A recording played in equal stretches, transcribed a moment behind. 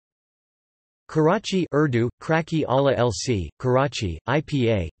Karachi Urdu, Kraki Ala LC, Karachi,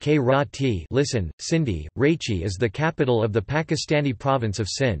 IPA, K-Ra-T listen, Sindhi, Ranchi is the capital of the Pakistani province of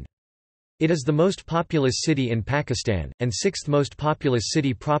Sindh. It is the most populous city in Pakistan, and sixth most populous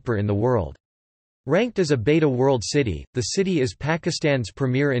city proper in the world. Ranked as a Beta World City, the city is Pakistan's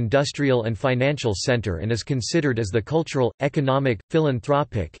premier industrial and financial centre and is considered as the cultural, economic,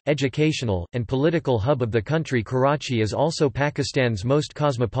 philanthropic, educational, and political hub of the country. Karachi is also Pakistan's most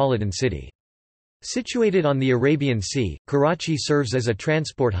cosmopolitan city. Situated on the Arabian Sea, Karachi serves as a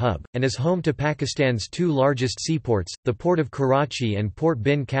transport hub, and is home to Pakistan's two largest seaports, the Port of Karachi and Port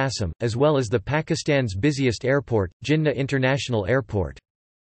Bin Qasim, as well as the Pakistan's busiest airport, Jinnah International Airport.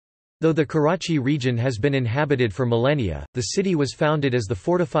 Though the Karachi region has been inhabited for millennia, the city was founded as the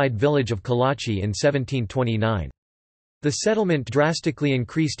fortified village of Kolachi in 1729. The settlement drastically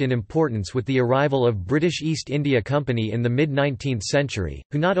increased in importance with the arrival of British East India Company in the mid-19th century,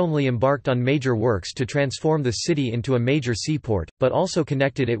 who not only embarked on major works to transform the city into a major seaport, but also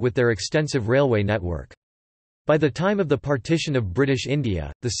connected it with their extensive railway network. By the time of the partition of British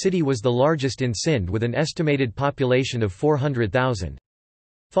India, the city was the largest in Sindh with an estimated population of 400,000.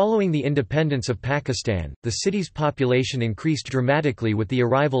 Following the independence of Pakistan, the city's population increased dramatically with the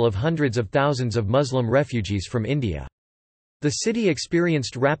arrival of hundreds of thousands of Muslim refugees from India. The city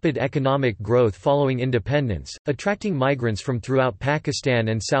experienced rapid economic growth following independence, attracting migrants from throughout Pakistan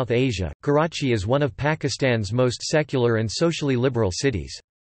and South Asia. Karachi is one of Pakistan's most secular and socially liberal cities.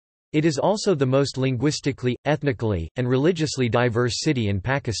 It is also the most linguistically, ethnically, and religiously diverse city in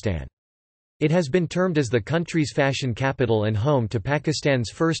Pakistan. It has been termed as the country's fashion capital and home to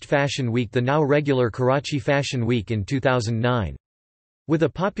Pakistan's first fashion week, the now regular Karachi Fashion Week in 2009. With a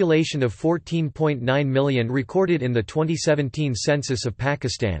population of 14.9 million recorded in the 2017 census of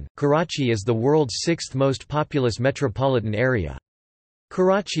Pakistan, Karachi is the world's sixth most populous metropolitan area.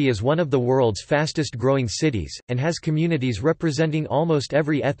 Karachi is one of the world's fastest-growing cities, and has communities representing almost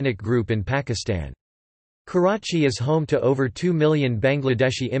every ethnic group in Pakistan. Karachi is home to over 2 million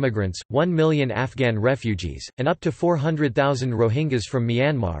Bangladeshi immigrants, 1 million Afghan refugees, and up to 400,000 Rohingyas from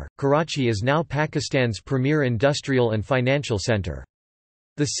Myanmar. Karachi is now Pakistan's premier industrial and financial centre.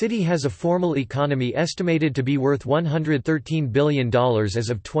 The city has a formal economy estimated to be worth $113 billion as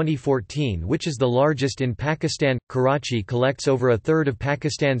of 2014, which is the largest in Pakistan. Karachi collects over a third of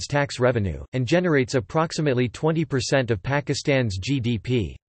Pakistan's tax revenue, and generates approximately 20% of Pakistan's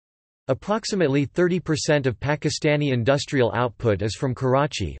GDP. Approximately 30% of Pakistani industrial output is from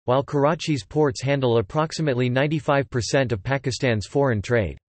Karachi, while Karachi's ports handle approximately 95% of Pakistan's foreign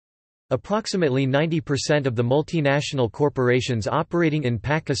trade. Approximately 90% of the multinational corporations operating in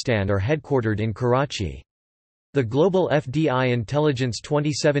Pakistan are headquartered in Karachi. The Global FDI Intelligence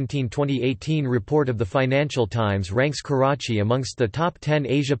 2017-2018 report of the Financial Times ranks Karachi amongst the top 10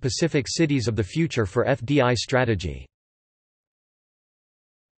 Asia-Pacific cities of the future for FDI strategy.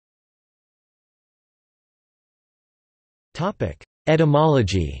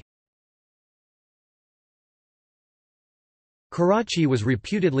 Etymology. Karachi was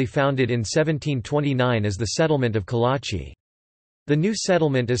reputedly founded in 1729 as the settlement of Kolachi. The new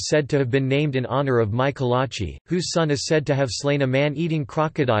settlement is said to have been named in honor of Mai Kolachi, whose son is said to have slain a man-eating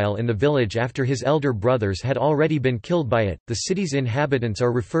crocodile in the village after his elder brothers had already been killed by it. The city's inhabitants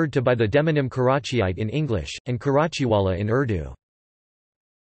are referred to by the demonym Karachiite in English, and Karachiwala in Urdu.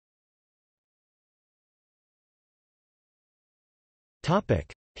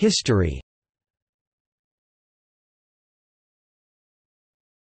 History.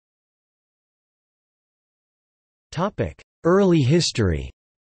 Early history.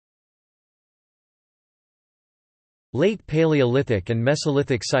 Late Paleolithic and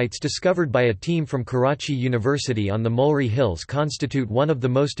Mesolithic sites discovered by a team from Karachi University on the Mulri Hills constitute one of the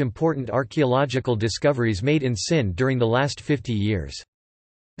most important archaeological discoveries made in Sindh during the last 50 years.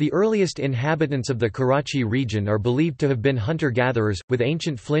 The earliest inhabitants of the Karachi region are believed to have been hunter-gatherers, with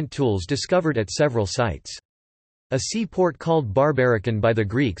ancient flint tools discovered at several sites. A seaport called Barbarican by the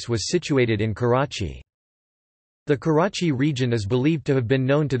Greeks was situated in Karachi. The Karachi region is believed to have been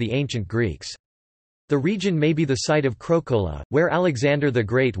known to the ancient Greeks. The region may be the site of Krokola, where Alexander the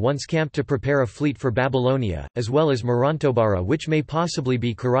Great once camped to prepare a fleet for Babylonia, as well as Marantobara, which may possibly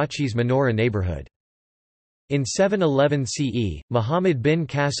be Karachi's Menorah neighborhood. In 711 CE, Muhammad bin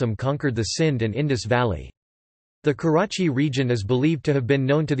Qasim conquered the Sindh and Indus Valley. The Karachi region is believed to have been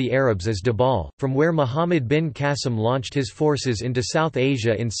known to the Arabs as Dabal, from where Muhammad bin Qasim launched his forces into South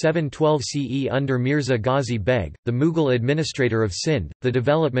Asia in 712 CE under Mirza Ghazi Beg, the Mughal administrator of Sindh. The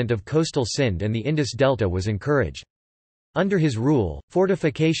development of coastal Sindh and the Indus Delta was encouraged. Under his rule,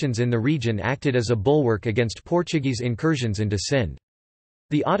 fortifications in the region acted as a bulwark against Portuguese incursions into Sindh.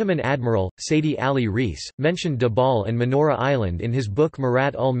 The Ottoman admiral, Saidi Ali Reis, mentioned Dabal and Manora Island in his book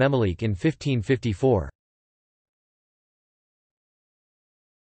Marat ul-Memalik in 1554.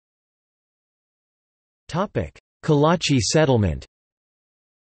 Kolachi settlement.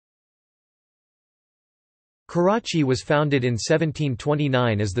 Karachi was founded in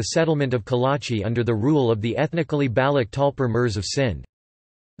 1729 as the settlement of Kolachi under the rule of the ethnically Baloch Talpur Mirs of Sindh.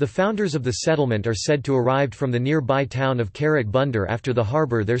 The founders of the settlement are said to arrived from the nearby town of Karak Bunder after the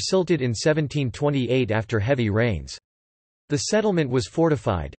harbour there silted in 1728 after heavy rains. The settlement was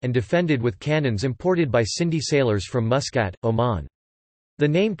fortified, and defended with cannons imported by Sindhi sailors from Muscat, Oman. The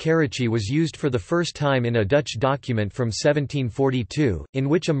name Karachi was used for the first time in a Dutch document from 1742, in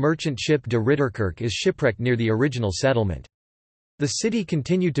which a merchant ship de Ridderkerk is shipwrecked near the original settlement. The city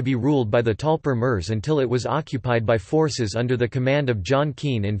continued to be ruled by the Talpur Mirs until it was occupied by forces under the command of John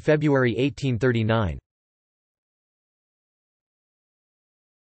Keane in February 1839.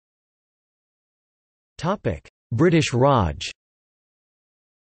 British Raj.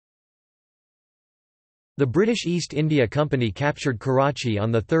 The British East India Company captured Karachi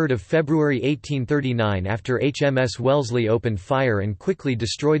on 3 February 1839 after HMS Wellesley opened fire and quickly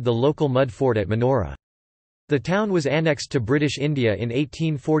destroyed the local mud fort at Manora. The town was annexed to British India in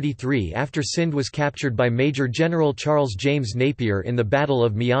 1843 after Sindh was captured by Major General Charles James Napier in the Battle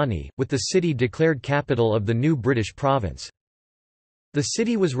of Miani, with the city declared capital of the new British province. The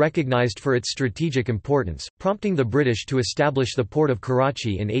city was recognised for its strategic importance, prompting the British to establish the port of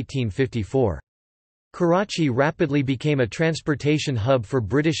Karachi in 1854. Karachi rapidly became a transportation hub for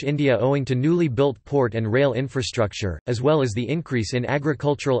British India owing to newly built port and rail infrastructure, as well as the increase in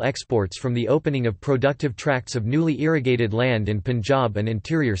agricultural exports from the opening of productive tracts of newly irrigated land in Punjab and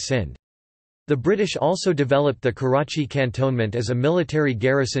interior Sindh. The British also developed the Karachi cantonment as a military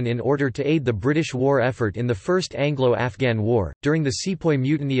garrison in order to aid the British war effort in the First Anglo-Afghan War. During the Sepoy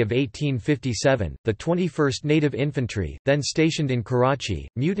Mutiny of 1857, the 21st Native Infantry, then stationed in Karachi,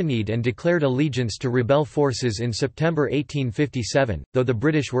 mutinied and declared allegiance to rebel forces in September 1857, though the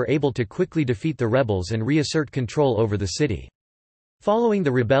British were able to quickly defeat the rebels and reassert control over the city. Following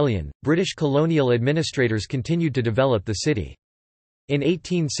the rebellion, British colonial administrators continued to develop the city. In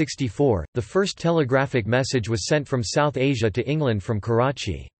 1864, the first telegraphic message was sent from South Asia to England from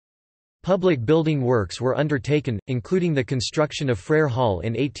Karachi. Public building works were undertaken, including the construction of Frere Hall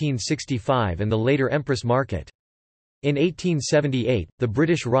in 1865 and the later Empress Market. In 1878, the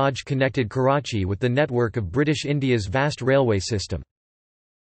British Raj connected Karachi with the network of British India's vast railway system.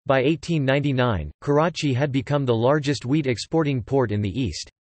 By 1899, Karachi had become the largest wheat exporting port in the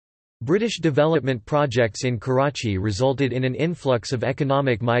East. British development projects in Karachi resulted in an influx of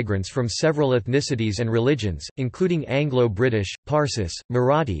economic migrants from several ethnicities and religions, including Anglo-British, Parsis,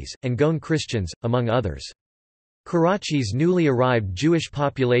 Marathis, and Goan Christians, among others. Karachi's newly arrived Jewish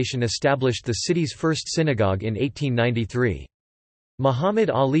population established the city's first synagogue in 1893. Muhammad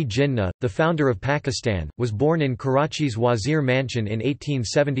Ali Jinnah, the founder of Pakistan, was born in Karachi's Wazir Mansion in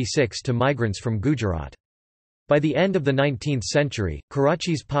 1876 to migrants from Gujarat. By the end of the 19th century,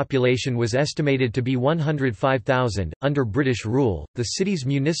 Karachi's population was estimated to be 105,000. Under British rule, the city's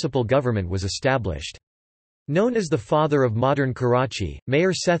municipal government was established. Known as the father of modern Karachi,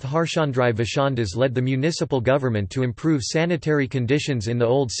 Mayor Seth Harshandrai Vishandas led the municipal government to improve sanitary conditions in the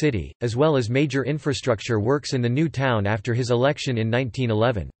Old City, as well as major infrastructure works in the new town after his election in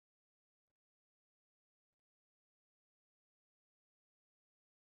 1911.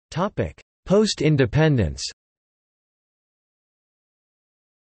 Post-independence.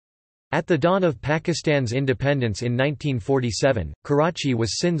 At the dawn of Pakistan's independence in 1947, Karachi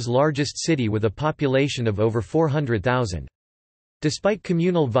was Sindh's largest city with a population of over 400,000. Despite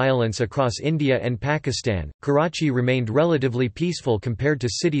communal violence across India and Pakistan, Karachi remained relatively peaceful compared to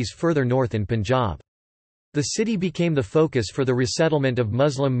cities further north in Punjab. The city became the focus for the resettlement of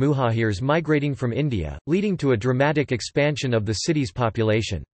Muslim muhajirs migrating from India, leading to a dramatic expansion of the city's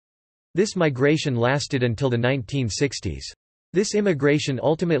population. This migration lasted until the 1960s. This immigration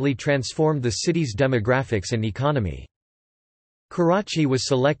ultimately transformed the city's demographics and economy. Karachi was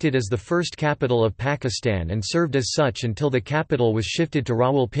selected as the first capital of Pakistan and served as such until the capital was shifted to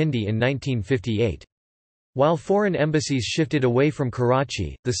Rawalpindi in 1958. While foreign embassies shifted away from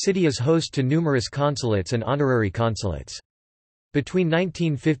Karachi, the city is host to numerous consulates and honorary consulates. Between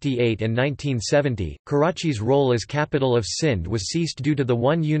 1958 and 1970, Karachi's role as capital of Sindh was ceased due to the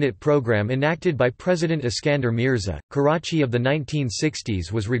one-unit program enacted by President Iskander Mirza. Karachi of the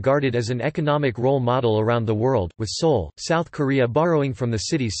 1960s was regarded as an economic role model around the world, with Seoul, South Korea borrowing from the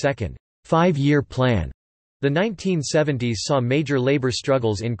city's second five-year plan. The 1970s saw major labor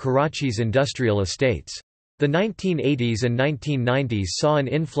struggles in Karachi's industrial estates. The 1980s and 1990s saw an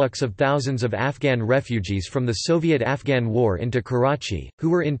influx of thousands of Afghan refugees from the Soviet-Afghan War into Karachi,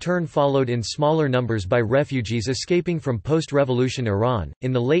 who were in turn followed in smaller numbers by refugees escaping from post-revolution Iran.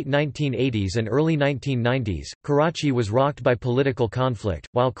 In the late 1980s and early 1990s, Karachi was rocked by political conflict,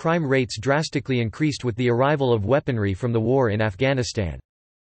 while crime rates drastically increased with the arrival of weaponry from the war in Afghanistan.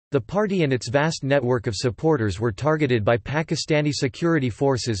 The party and its vast network of supporters were targeted by Pakistani security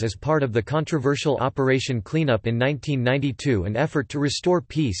forces as part of the controversial Operation Cleanup in 1992, an effort to restore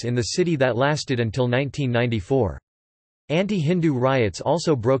peace in the city that lasted until 1994. Anti-Hindu riots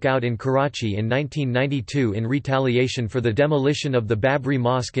also broke out in Karachi in 1992 in retaliation for the demolition of the Babri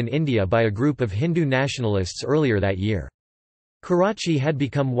Mosque in India by a group of Hindu nationalists earlier that year. Karachi had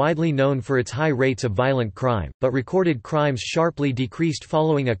become widely known for its high rates of violent crime, but recorded crimes sharply decreased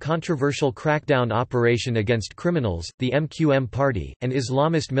following a controversial crackdown operation against criminals, the MQM party, and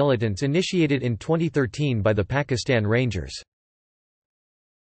Islamist militants initiated in 2013 by the Pakistan Rangers.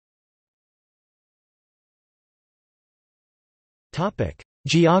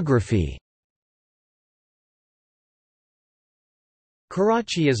 Geography.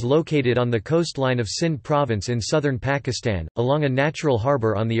 Karachi is located on the coastline of Sindh province in southern Pakistan, along a natural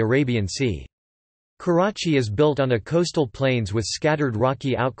harbour on the Arabian Sea. Karachi is built on a coastal plains with scattered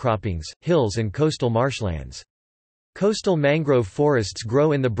rocky outcroppings, hills and coastal marshlands. Coastal mangrove forests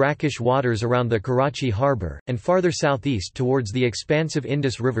grow in the brackish waters around the Karachi harbour, and farther southeast towards the expansive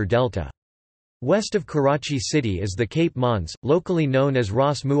Indus River delta. West of Karachi city is the Cape Mons, locally known as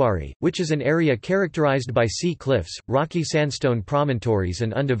Ras Muari, which is an area characterized by sea cliffs, rocky sandstone promontories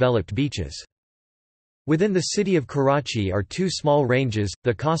and undeveloped beaches. Within the city of Karachi are two small ranges,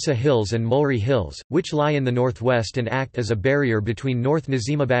 the Khasa Hills and Mulri Hills, which lie in the northwest and act as a barrier between North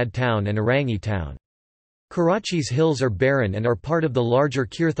Nazimabad town and Orangi town. Karachi's hills are barren and are part of the larger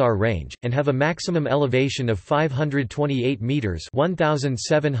Kirthar range, and have a maximum elevation of 528 metres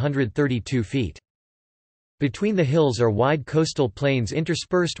 1,732 feet. Between the hills are wide coastal plains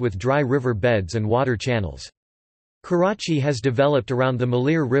interspersed with dry river beds and water channels. Karachi has developed around the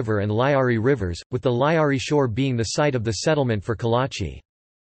Malir River and Lyari rivers, with the Lyari shore being the site of the settlement for Kolachi.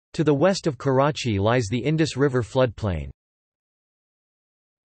 To the west of Karachi lies the Indus River floodplain.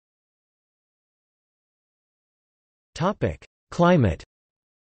 Climate.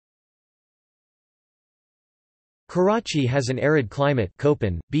 Karachi has an arid climate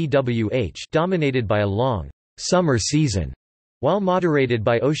Köppen, BWH, dominated by a long summer season, while moderated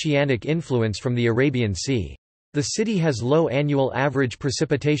by oceanic influence from the Arabian Sea. The city has low annual average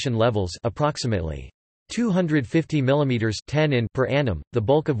precipitation levels, approximately 250 mm 10 in per annum, the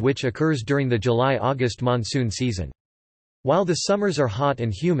bulk of which occurs during the July-August monsoon season. While the summers are hot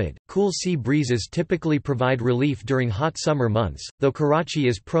and humid, cool sea breezes typically provide relief during hot summer months, though Karachi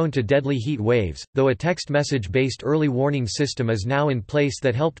is prone to deadly heat waves, though a text message-based early warning system is now in place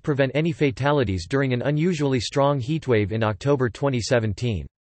that helped prevent any fatalities during an unusually strong heatwave in October 2017.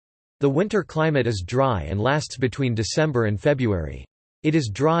 The winter climate is dry and lasts between December and February. It is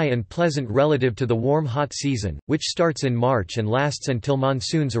dry and pleasant relative to the warm hot season, which starts in March and lasts until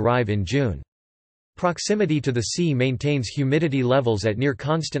monsoons arrive in June. Proximity to the sea maintains humidity levels at near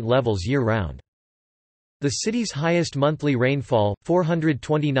constant levels year-round. The city's highest monthly rainfall,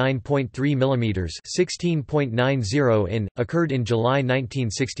 429.3 mm (16.90 in), occurred in July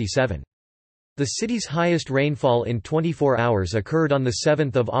 1967. The city's highest rainfall in 24 hours occurred on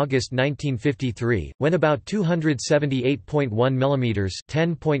 7 August 1953, when about 278.1 mm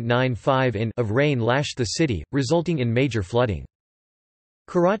 (10.95 in) of rain lashed the city, resulting in major flooding.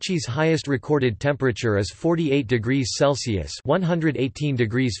 Karachi's highest recorded temperature is 48 degrees Celsius (118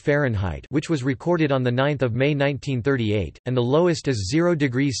 degrees Fahrenheit), which was recorded on 9 May 1938, and the lowest is 0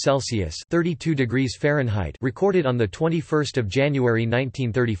 degrees Celsius (32 degrees Fahrenheit), recorded on 21 January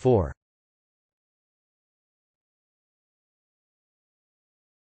 1934.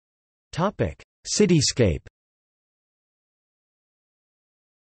 Cityscape.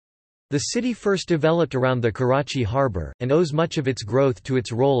 The city first developed around the Karachi harbour, and owes much of its growth to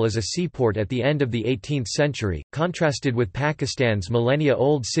its role as a seaport at the end of the 18th century, contrasted with Pakistan's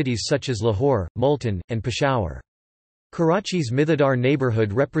millennia-old cities such as Lahore, Multan, and Peshawar. Karachi's Mithadar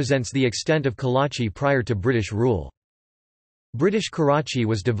neighbourhood represents the extent of Kolachi prior to British rule. British Karachi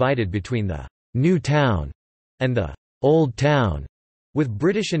was divided between the «New Town» and the «Old Town», with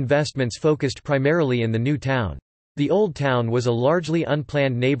British investments focused primarily in the New Town. The Old Town was a largely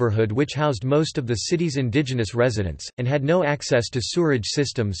unplanned neighbourhood which housed most of the city's indigenous residents, and had no access to sewerage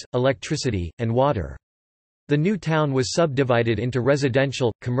systems, electricity, and water. The New Town was subdivided into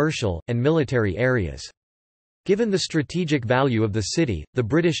residential, commercial, and military areas. Given the strategic value of the city, the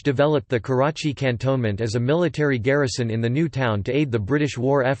British developed the Karachi cantonment as a military garrison in the new town to aid the British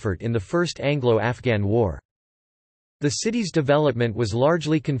war effort in the First Anglo-Afghan War. The city's development was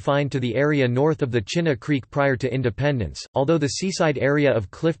largely confined to the area north of the Chinna Creek prior to independence, although the seaside area of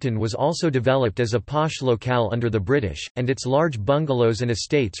Clifton was also developed as a posh locale under the British, and its large bungalows and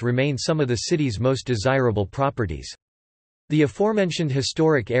estates remain some of the city's most desirable properties. The aforementioned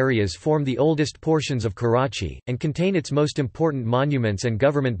historic areas form the oldest portions of Karachi, and contain its most important monuments and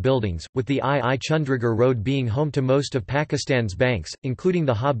government buildings, with the I Chundrigar Road being home to most of Pakistan's banks, including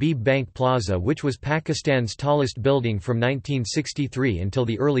the Habib Bank Plaza, which was Pakistan's tallest building from 1963 until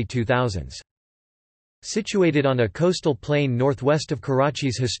the early 2000s. Situated on a coastal plain northwest of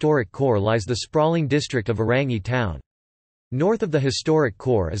Karachi's historic core lies the sprawling district of Orangi town. North of the historic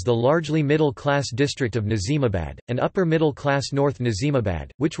core is the largely middle-class district of Nazimabad, and upper-middle-class North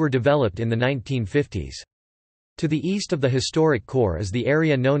Nazimabad, which were developed in the 1950s. To the east of the historic core is the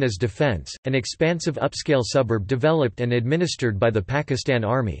area known as Defence, an expansive upscale suburb developed and administered by the Pakistan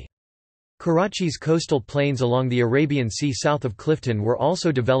Army. Karachi's coastal plains along the Arabian Sea south of Clifton were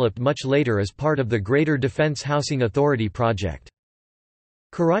also developed much later as part of the Greater Defence Housing Authority project.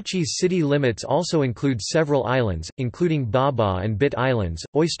 Karachi's city limits also include several islands, including Baba and Bit Islands,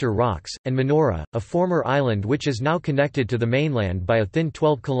 Oyster Rocks, and Menorah, a former island which is now connected to the mainland by a thin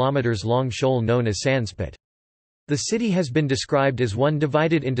 12 km long shoal known as Sanspit. The city has been described as one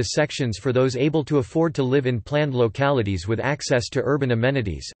divided into sections for those able to afford to live in planned localities with access to urban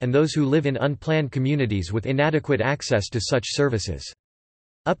amenities, and those who live in unplanned communities with inadequate access to such services.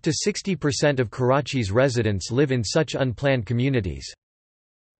 Up to 60% of Karachi's residents live in such unplanned communities.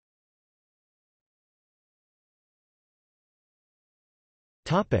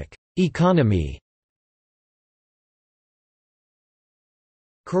 Economy.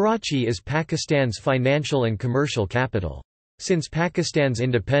 Karachi is Pakistan's financial and commercial capital. Since Pakistan's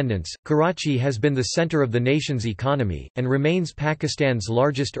independence, Karachi has been the center of the nation's economy, and remains Pakistan's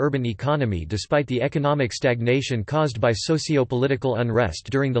largest urban economy despite the economic stagnation caused by socio-political unrest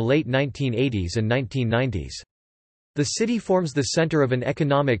during the late 1980s and 1990s. The city forms the center of an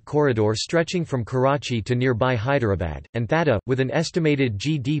economic corridor stretching from Karachi to nearby Hyderabad, and Thatta, with an estimated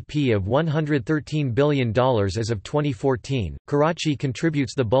GDP of $113 billion as of 2014. Karachi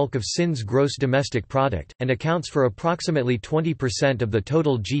contributes the bulk of Sindh's gross domestic product, and accounts for approximately 20% of the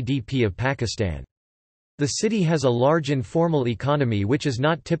total GDP of Pakistan. The city has a large informal economy which is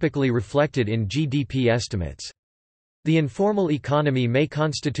not typically reflected in GDP estimates. The informal economy may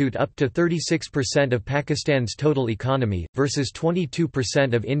constitute up to 36% of Pakistan's total economy, versus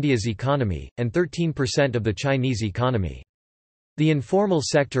 22% of India's economy, and 13% of the Chinese economy. The informal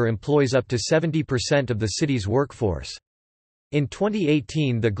sector employs up to 70% of the city's workforce. In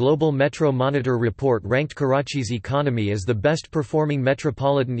 2018, the Global Metro Monitor report ranked Karachi's economy as the best-performing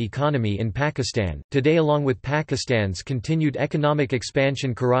metropolitan economy in Pakistan. Today, along with Pakistan's continued economic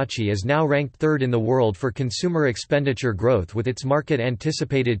expansion, Karachi is now ranked third in the world for consumer expenditure growth, with its market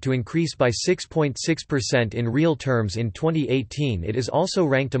anticipated to increase by 6.6% in real terms in 2018. It is also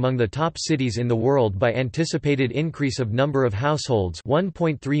ranked among the top cities in the world by anticipated increase of number of households,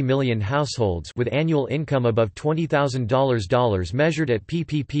 1.3 million households with annual income above $20,000 measured at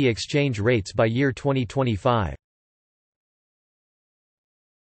PPP exchange rates by year 2025.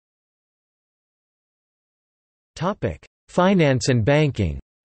 Topic: Finance and banking.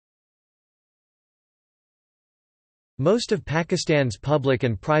 Most of Pakistan's public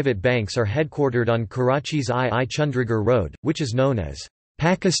and private banks are headquartered on Karachi's I Chundrigar Road, which is known as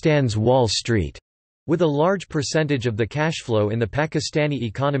Pakistan's Wall Street, with a large percentage of the cash flow in the Pakistani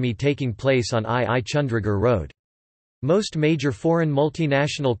economy taking place on I Chundrigar Road. Most major foreign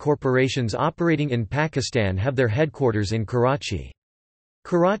multinational corporations operating in Pakistan have their headquarters in Karachi.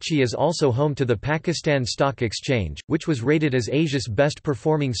 Karachi is also home to the Pakistan Stock Exchange, which was rated as Asia's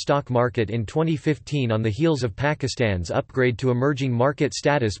best-performing stock market in 2015 on the heels of Pakistan's upgrade to emerging market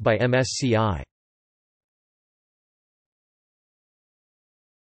status by MSCI.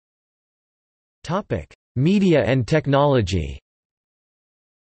 Media and technology.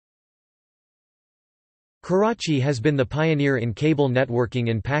 Karachi has been the pioneer in cable networking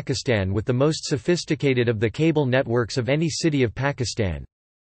in Pakistan, with the most sophisticated of the cable networks of any city of Pakistan,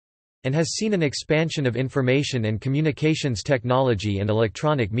 and has seen an expansion of information and communications technology and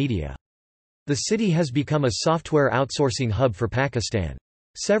electronic media. The city has become a software outsourcing hub for Pakistan.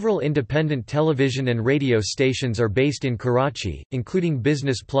 Several independent television and radio stations are based in Karachi, including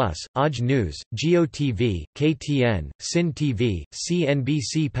Business Plus, Aaj News, Jio TV, KTN, Sin TV,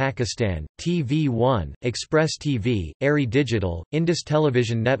 CNBC Pakistan, TV1, Express TV, Airy Digital, Indus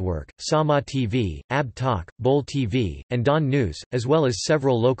Television Network, Sama TV, Ab Talk, Bol TV, and Dawn News, as well as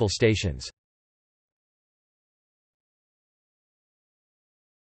several local stations.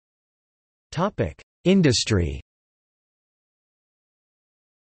 Industry.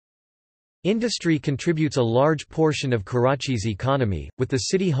 Industry contributes a large portion of Karachi's economy, with the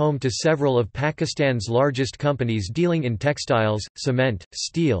city home to several of Pakistan's largest companies dealing in textiles, cement,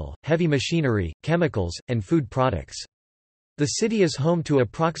 steel, heavy machinery, chemicals, and food products. The city is home to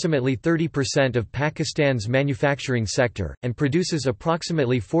approximately 30% of Pakistan's manufacturing sector, and produces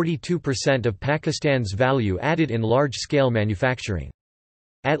approximately 42% of Pakistan's value added in large-scale manufacturing.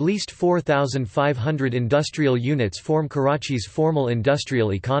 At least 4,500 industrial units form Karachi's formal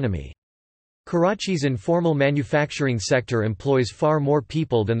industrial economy. Karachi's informal manufacturing sector employs far more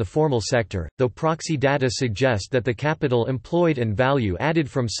people than the formal sector, though proxy data suggest that the capital employed and value added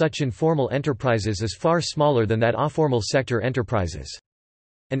from such informal enterprises is far smaller than that of formal sector enterprises.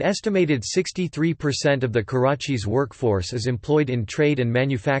 An estimated 63% of the Karachi's workforce is employed in trade and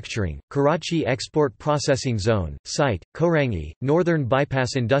manufacturing. Karachi Export Processing Zone, Site, Korangi, Northern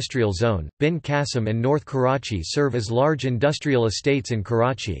Bypass Industrial Zone, Bin Qasim and North Karachi serve as large industrial estates in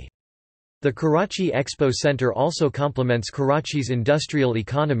Karachi. The Karachi Expo Center also complements Karachi's industrial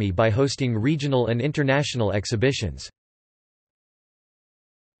economy by hosting regional and international exhibitions.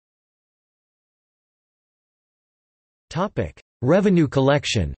 Revenue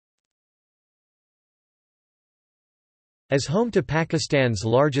collection. As home to Pakistan's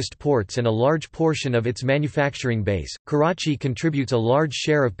largest ports and a large portion of its manufacturing base, Karachi contributes a large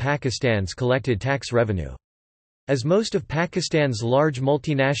share of Pakistan's collected tax revenue. As most of Pakistan's large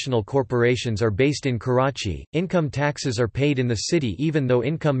multinational corporations are based in Karachi, income taxes are paid in the city even though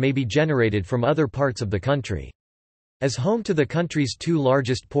income may be generated from other parts of the country. As home to the country's two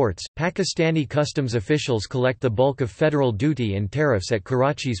largest ports, Pakistani customs officials collect the bulk of federal duty and tariffs at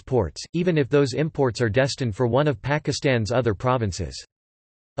Karachi's ports, even if those imports are destined for one of Pakistan's other provinces.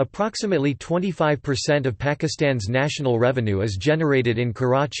 Approximately 25% of Pakistan's national revenue is generated in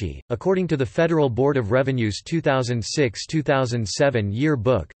Karachi. According to the Federal Board of Revenue's 2006-2007 Year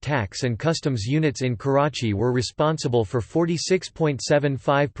Book, tax and customs units in Karachi were responsible for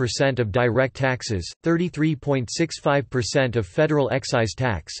 46.75% of direct taxes, 33.65% of federal excise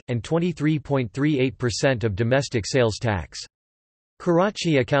tax, and 23.38% of domestic sales tax.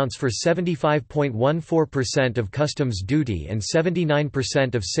 Karachi accounts for 75.14% of customs duty and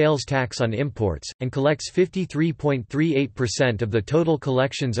 79% of sales tax on imports, and collects 53.38% of the total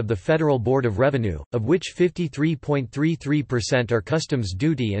collections of the Federal Board of Revenue, of which 53.33% are customs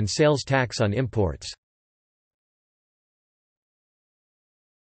duty and sales tax on imports.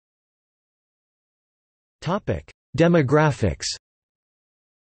 Demographics.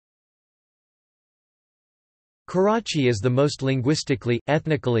 Karachi is the most linguistically,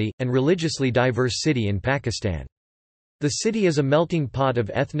 ethnically, and religiously diverse city in Pakistan. The city is a melting pot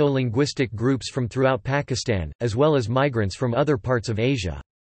of ethno-linguistic groups from throughout Pakistan, as well as migrants from other parts of Asia.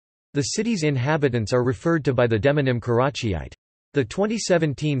 The city's inhabitants are referred to by the demonym Karachiite. The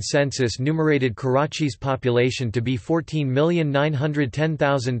 2017 census numerated Karachi's population to be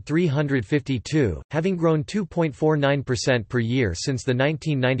 14,910,352, having grown 2.49% per year since the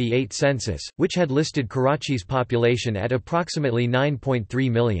 1998 census, which had listed Karachi's population at approximately 9.3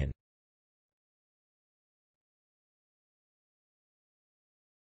 million.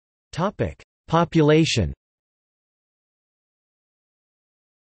 Population.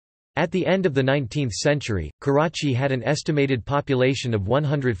 At the end of the 19th century, Karachi had an estimated population of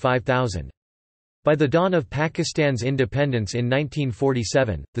 105,000. By the dawn of Pakistan's independence in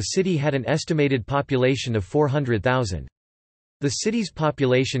 1947, the city had an estimated population of 400,000. The city's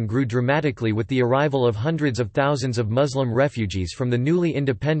population grew dramatically with the arrival of hundreds of thousands of Muslim refugees from the newly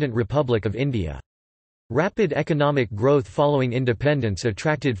independent Republic of India. Rapid economic growth following independence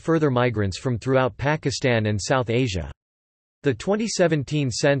attracted further migrants from throughout Pakistan and South Asia. The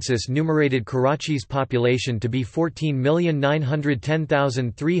 2017 census numerated Karachi's population to be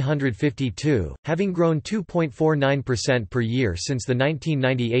 14,910,352, having grown 2.49% per year since the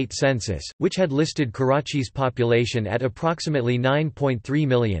 1998 census, which had listed Karachi's population at approximately 9.3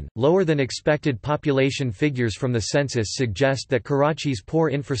 million. Lower than expected population figures from the census suggest that Karachi's poor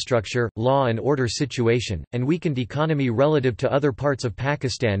infrastructure, law and order situation, and weakened economy relative to other parts of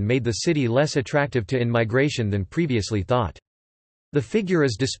Pakistan made the city less attractive to in-migration than previously thought. The figure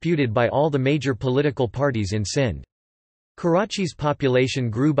is disputed by all the major political parties in Sindh. Karachi's population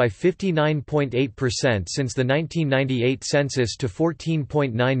grew by 59.8% since the 1998 census to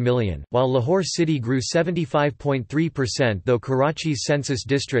 14.9 million, while Lahore city grew 75.3%, though Karachi's census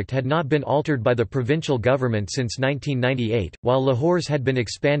district had not been altered by the provincial government since 1998, while Lahore's had been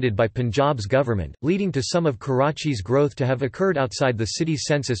expanded by Punjab's government, leading to some of Karachi's growth to have occurred outside the city's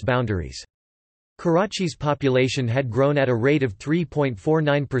census boundaries. Karachi's population had grown at a rate of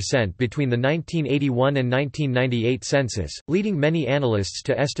 3.49% between the 1981 and 1998 census, leading many analysts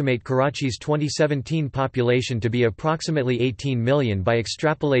to estimate Karachi's 2017 population to be approximately 18 million by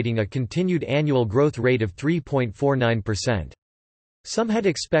extrapolating a continued annual growth rate of 3.49%. Some had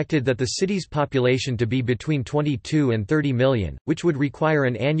expected that the city's population to be between 22 and 30 million, which would require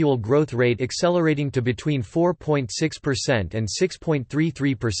an annual growth rate accelerating to between 4.6% and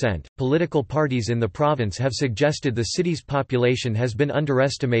 6.33%. Political parties in the province have suggested the city's population has been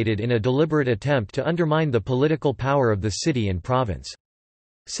underestimated in a deliberate attempt to undermine the political power of the city and province.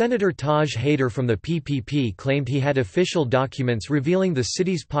 Senator Taj Haider from the PPP claimed he had official documents revealing the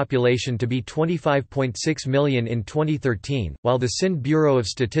city's population to be 25.6 million in 2013, while the Sindh Bureau of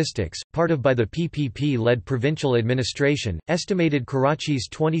Statistics, part of by the PPP-led provincial administration, estimated Karachi's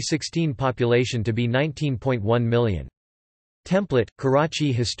 2016 population to be 19.1 million. Template: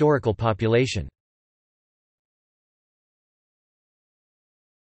 Karachi historical population.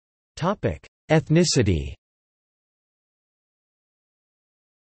 Ethnicity.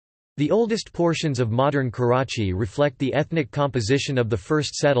 The oldest portions of modern Karachi reflect the ethnic composition of the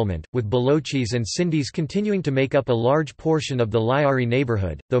first settlement, with Balochis and Sindhis continuing to make up a large portion of the Lyari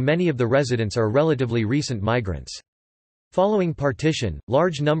neighborhood, though many of the residents are relatively recent migrants. Following partition,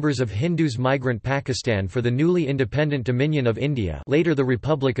 large numbers of Hindus migrant Pakistan for the newly independent Dominion of India, later the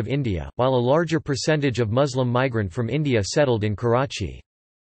Republic of India, while a larger percentage of Muslim migrant from India settled in Karachi.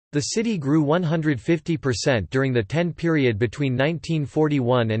 The city grew 150% during the 10 period between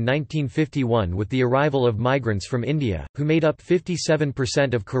 1941 and 1951 with the arrival of migrants from India, who made up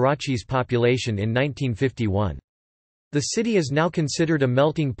 57% of Karachi's population in 1951. The city is now considered a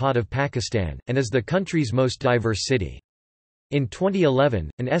melting pot of Pakistan, and is the country's most diverse city. In 2011,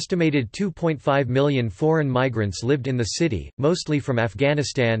 an estimated 2.5 million foreign migrants lived in the city, mostly from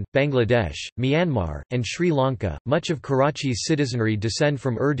Afghanistan, Bangladesh, Myanmar, and Sri Lanka. Much of Karachi's citizenry descend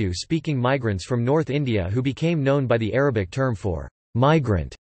from Urdu-speaking migrants from North India who became known by the Arabic term for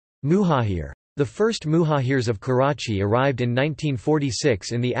migrant, muhajir. The first muhajirs of Karachi arrived in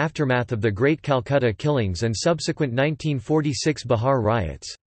 1946 in the aftermath of the Great Calcutta killings and subsequent 1946 Bihar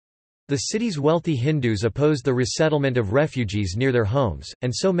riots. The city's wealthy Hindus opposed the resettlement of refugees near their homes,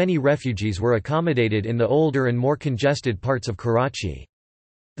 and so many refugees were accommodated in the older and more congested parts of Karachi.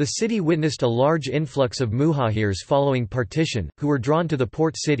 The city witnessed a large influx of muhajirs following partition, who were drawn to the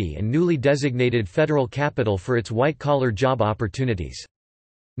port city and newly designated federal capital for its white-collar job opportunities.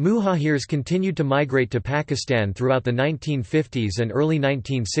 Muhajirs continued to migrate to Pakistan throughout the 1950s and early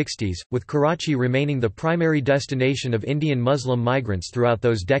 1960s, with Karachi remaining the primary destination of Indian Muslim migrants throughout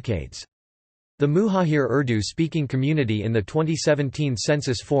those decades. The Muhajir Urdu-speaking community in the 2017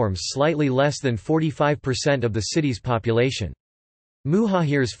 census forms slightly less than 45% of the city's population.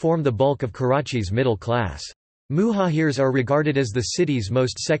 Muhajirs form the bulk of Karachi's middle class. Muhajirs are regarded as the city's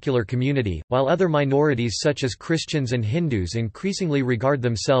most secular community, while other minorities such as Christians and Hindus increasingly regard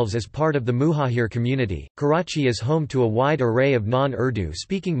themselves as part of the Muhajir community. Karachi is home to a wide array of non-Urdu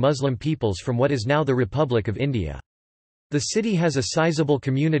speaking Muslim peoples from what is now the Republic of India. The city has a sizable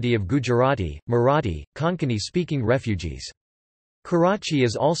community of Gujarati, Marathi, Konkani speaking refugees. Karachi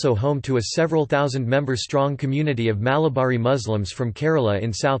is also home to a several thousand member strong community of Malabari Muslims from Kerala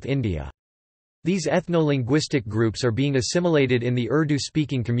in South India. These ethno-linguistic groups are being assimilated in the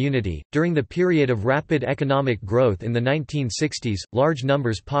Urdu-speaking community. During the period of rapid economic growth in the 1960s, large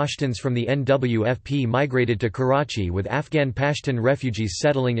numbers Pashtuns from the NWFP migrated to Karachi, with Afghan Pashtun refugees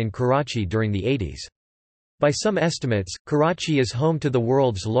settling in Karachi during the 80s. By some estimates, Karachi is home to the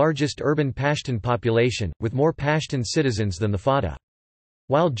world's largest urban Pashtun population, with more Pashtun citizens than the FATA.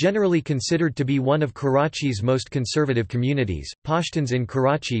 While generally considered to be one of Karachi's most conservative communities, Pashtuns in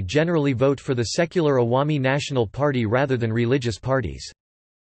Karachi generally vote for the secular Awami National Party rather than religious parties.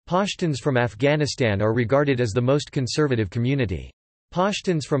 Pashtuns from Afghanistan are regarded as the most conservative community.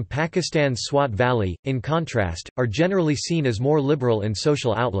 Pashtuns from Pakistan's Swat Valley, in contrast, are generally seen as more liberal in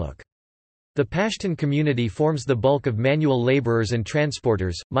social outlook. The Pashtun community forms the bulk of manual laborers and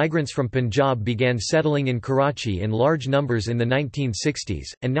transporters. Migrants from Punjab began settling in Karachi in large numbers in the 1960s,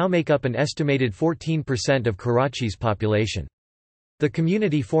 and now make up an estimated 14% of Karachi's population. The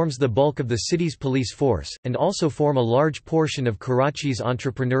community forms the bulk of the city's police force, and also form a large portion of Karachi's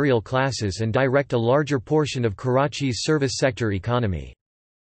entrepreneurial classes and direct a larger portion of Karachi's service sector economy.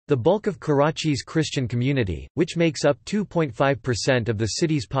 The bulk of Karachi's Christian community, which makes up 2.5% of the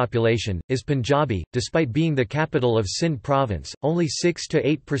city's population, is Punjabi. Despite being the capital of Sindh province, only 6 to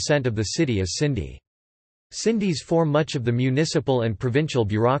 8% of the city is Sindhi. Sindhis form much of the municipal and provincial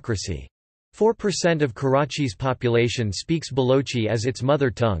bureaucracy. 4% of Karachi's population speaks Balochi as its mother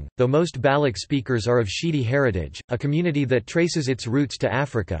tongue, though most Baloch speakers are of Shidi heritage, a community that traces its roots to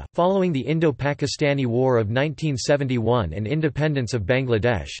Africa. Following the Indo-Pakistani War of 1971 and independence of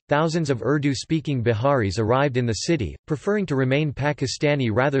Bangladesh, thousands of Urdu-speaking Biharis arrived in the city, preferring to remain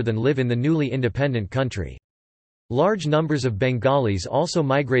Pakistani rather than live in the newly independent country. Large numbers of Bengalis also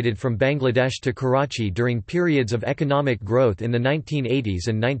migrated from Bangladesh to Karachi during periods of economic growth in the 1980s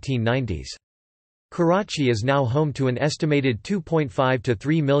and 1990s. Karachi is now home to an estimated 2.5 to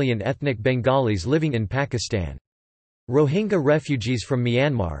 3 million ethnic Bengalis living in Pakistan. Rohingya refugees from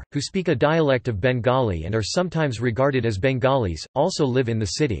Myanmar, who speak a dialect of Bengali and are sometimes regarded as Bengalis, also live in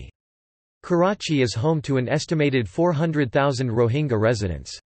the city. Karachi is home to an estimated 400,000 Rohingya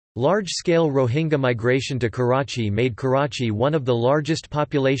residents. Large-scale Rohingya migration to Karachi made Karachi one of the largest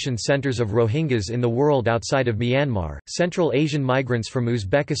population centers of Rohingyas in the world outside of Myanmar. Central Asian migrants from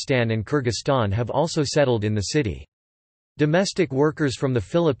Uzbekistan and Kyrgyzstan have also settled in the city. Domestic workers from the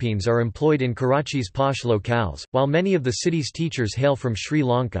Philippines are employed in Karachi's posh locales, while many of the city's teachers hail from Sri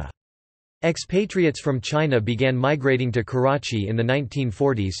Lanka. Expatriates from China began migrating to Karachi in the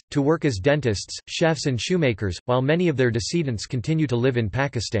 1940s, to work as dentists, chefs and shoemakers, while many of their descendants continue to live in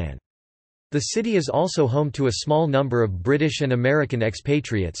Pakistan. The city is also home to a small number of British and American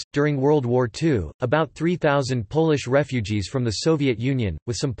expatriates. During World War II, about 3,000 Polish refugees from the Soviet Union,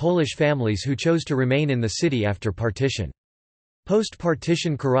 with some Polish families who chose to remain in the city after partition.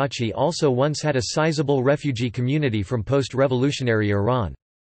 Post-partition Karachi also once had a sizable refugee community from post-revolutionary Iran.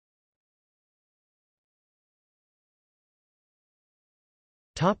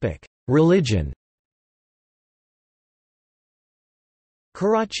 Religion.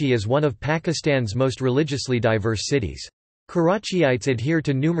 Karachi is one of Pakistan's most religiously diverse cities. Karachiites adhere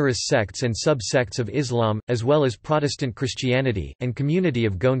to numerous sects and sub-sects of Islam, as well as Protestant Christianity, and community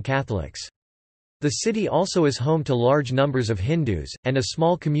of Goan Catholics. The city also is home to large numbers of Hindus, and a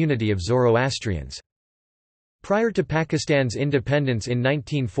small community of Zoroastrians. Prior to Pakistan's independence in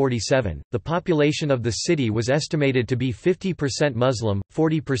 1947, the population of the city was estimated to be 50% Muslim,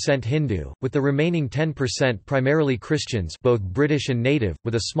 40% Hindu, with the remaining 10% primarily Christians, both British and native,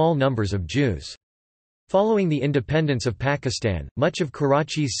 with a small numbers of Jews. Following the independence of Pakistan, much of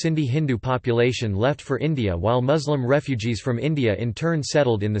Karachi's Sindhi Hindu population left for India, while Muslim refugees from India in turn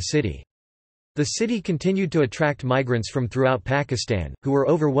settled in the city. The city continued to attract migrants from throughout Pakistan, who were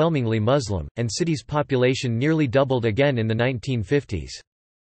overwhelmingly Muslim, and city's population nearly doubled again in the 1950s.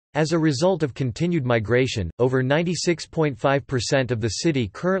 As a result of continued migration, over 96.5% of the city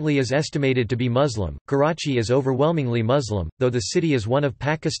currently is estimated to be Muslim. Karachi is overwhelmingly Muslim, though the city is one of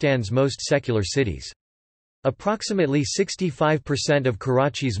Pakistan's most secular cities. Approximately 65% of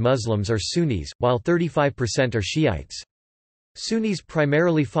Karachi's Muslims are Sunnis, while 35% are Shiites. Sunnis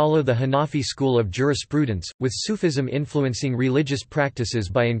primarily follow the Hanafi school of jurisprudence, with Sufism influencing religious practices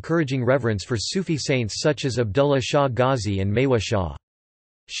by encouraging reverence for Sufi saints such as Abdullah Shah Ghazi and Mewa Shah.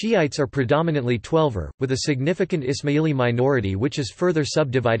 Shiites are predominantly Twelver, with a significant Ismaili minority which is further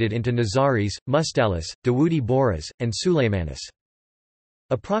subdivided into Nazaris, Mustalis, Dawoodi Bohras, and Sulaymanis.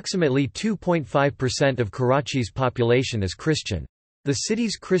 Approximately 2.5% of Karachi's population is Christian. The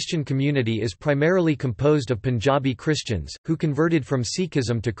city's Christian community is primarily composed of Punjabi Christians, who converted from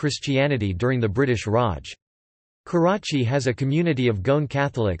Sikhism to Christianity during the British Raj. Karachi has a community of Goan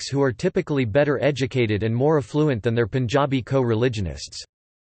Catholics who are typically better educated and more affluent than their Punjabi co-religionists.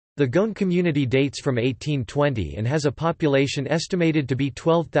 The Goan community dates from 1820 and has a population estimated to be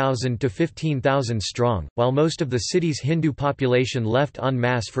 12,000 to 15,000 strong. While most of the city's Hindu population left en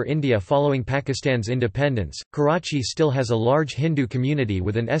masse for India following Pakistan's independence, Karachi still has a large Hindu community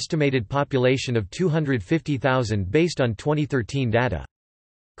with an estimated population of 250,000 based on 2013 data.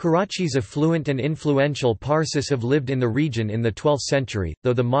 Karachi's affluent and influential Parsis have lived in the region in the 12th century,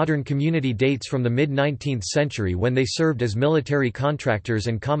 though the modern community dates from the mid-19th century when they served as military contractors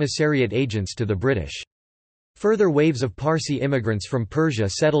and commissariat agents to the British. Further waves of Parsi immigrants from Persia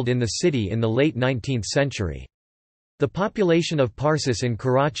settled in the city in the late 19th century. The population of Parsis in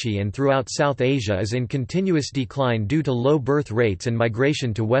Karachi and throughout South Asia is in continuous decline due to low birth rates and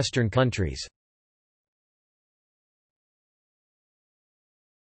migration to Western countries.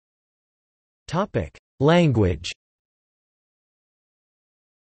 Language.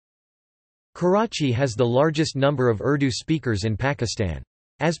 Karachi has the largest number of Urdu speakers in Pakistan.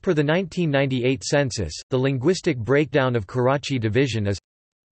 As per the 1998 census, the linguistic breakdown of Karachi division is: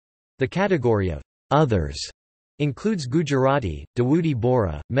 the category of others includes Gujarati, Dawoodi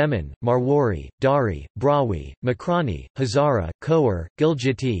Bohra, Memon, Marwari, Dari, Brahui, Makrani, Hazara, Khowar,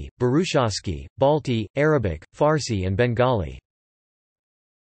 Giljiti, Baruchaski, Balti, Arabic, Farsi and Bengali.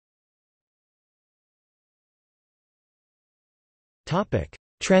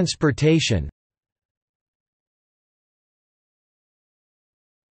 Transportation.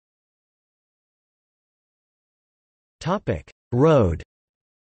 Road.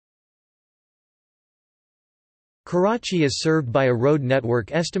 Karachi is served by a road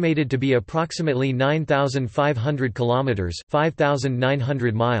network estimated to be approximately 9,500 kilometers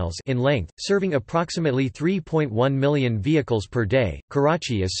 (5,900 miles) in length, serving approximately 3.1 million vehicles per day.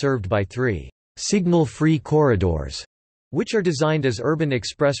 Karachi is served by 3 signal-free corridors, which are designed as urban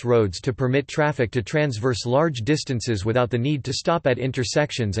express roads to permit traffic to transverse large distances without the need to stop at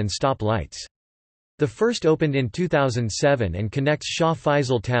intersections and stop lights. The first opened in 2007 and connects Shah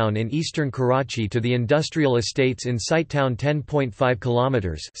Faisal town in eastern Karachi to the industrial estates in Site town 10.5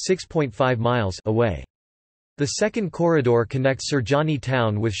 kilometers (6.5 miles) away. The second corridor connects Surjani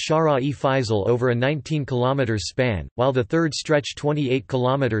town with Shara-e Faisal over a 19 km span, while the third stretch 28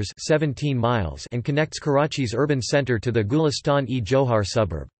 km (17 miles) and connects Karachi's urban centre to the Gulistan-e-Johar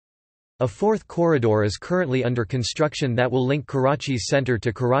suburb. A fourth corridor is currently under construction that will link Karachi's centre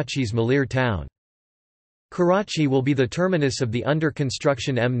to Karachi's Malir town. Karachi will be the terminus of the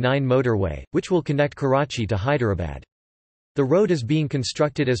under-construction M9 motorway, which will connect Karachi to Hyderabad. The road is being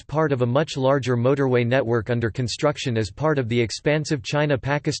constructed as part of a much larger motorway network under construction as part of the expansive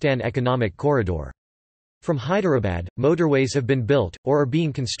China-Pakistan Economic Corridor. From Hyderabad, motorways have been built, or are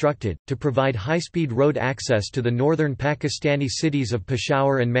being constructed, to provide high-speed road access to the northern Pakistani cities of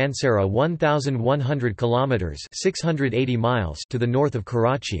Peshawar and Mansehra 1,100 km (680 miles) to the north of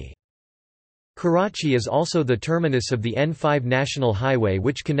Karachi. Karachi is also the terminus of the N5 National Highway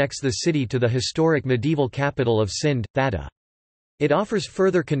which connects the city to the historic medieval capital of Sindh, Thatta. It offers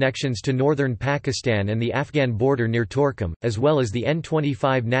further connections to northern Pakistan and the Afghan border near Torkham, as well as the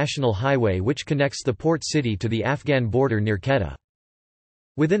N25 National Highway which connects the port city to the Afghan border near Quetta.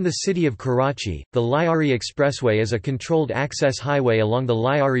 Within the city of Karachi, the Lyari Expressway is a controlled access highway along the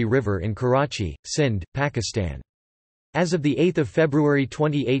Lyari River in Karachi, Sindh, Pakistan. As of 8 February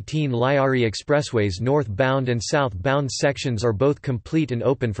 2018, Lyari Expressway's northbound and southbound sections are both complete and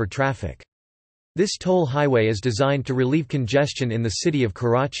open for traffic. This toll highway is designed to relieve congestion in the city of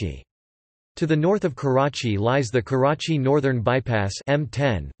Karachi. To the north of Karachi lies the Karachi Northern Bypass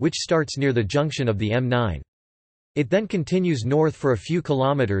M10, which starts near the junction of the M9. It then continues north for a few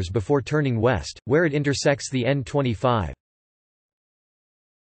kilometers before turning west, where it intersects the N25.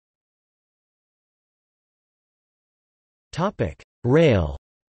 Rail.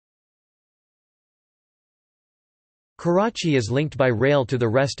 Karachi is linked by rail to the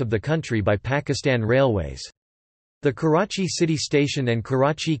rest of the country by Pakistan Railways. The Karachi City Station and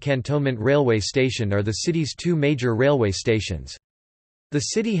Karachi Cantonment Railway Station are the city's two major railway stations. The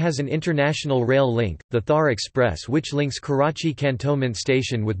city has an international rail link, the Thar Express, which links Karachi Cantonment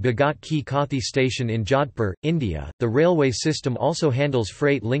Station with Bhagat Ki Kothi Station in Jodhpur, India. The railway system also handles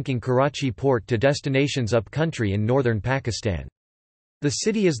freight linking Karachi port to destinations up-country in northern Pakistan. The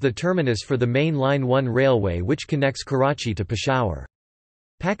city is the terminus for the main Line 1 railway which connects Karachi to Peshawar.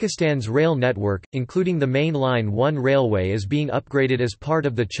 Pakistan's rail network, including the main Line 1 railway, is being upgraded as part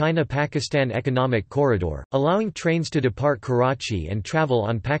of the China-Pakistan Economic Corridor, allowing trains to depart Karachi and travel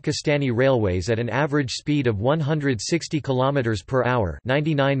on Pakistani railways at an average speed of 160 km per hour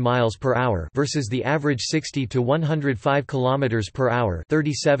 (99 miles per hour) versus the average 60 to 105 km per hour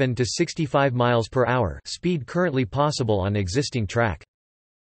 (37 to 65 miles per hour) speed currently possible on existing track.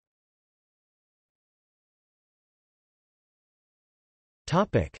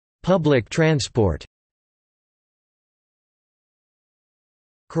 Public transport.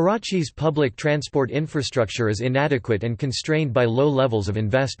 Karachi's public transport infrastructure is inadequate and constrained by low levels of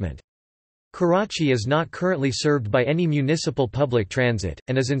investment. Karachi is not currently served by any municipal public transit,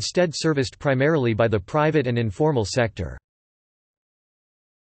 and is instead serviced primarily by the private and informal sector.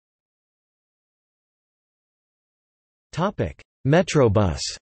 Metrobus.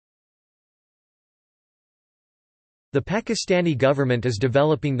 The Pakistani government is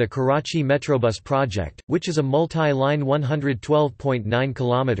developing the Karachi Metrobus project, which is a multi-line 112.9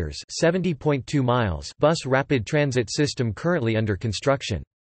 km (70.2 miles) bus rapid transit system currently under construction.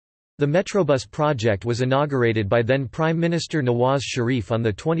 The Metrobus project was inaugurated by then Prime Minister Nawaz Sharif on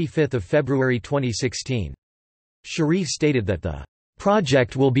 25 February 2016. Sharif stated that the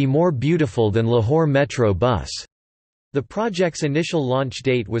project will be more beautiful than Lahore Metro bus." The project's initial launch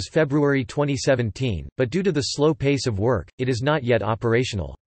date was February 2017, but due to the slow pace of work, it is not yet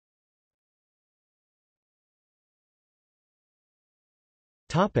operational.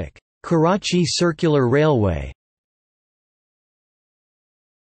 Karachi Circular Railway.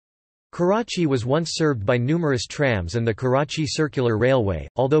 Karachi was once served by numerous trams and the Karachi Circular Railway,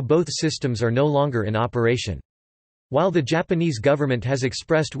 although both systems are no longer in operation. While the Japanese government has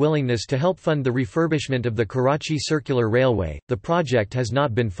expressed willingness to help fund the refurbishment of the Karachi Circular Railway, the project has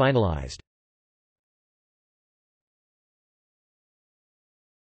not been finalized.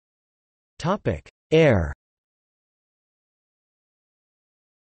 Air.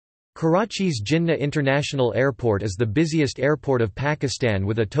 Karachi's Jinnah International Airport is the busiest airport of Pakistan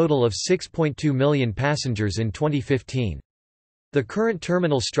with a total of 6.2 million passengers in 2015. The current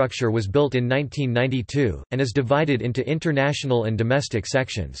terminal structure was built in 1992, and is divided into international and domestic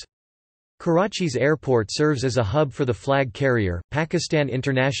sections. Karachi's airport serves as a hub for the flag carrier, Pakistan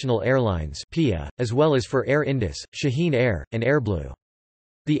International Airlines (PIA), as well as for Air Indus, Shaheen Air, and Airblue.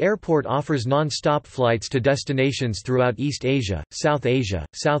 The airport offers non-stop flights to destinations throughout East Asia, South Asia,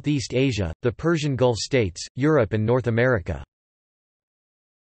 Southeast Asia, the Persian Gulf states, Europe and North America.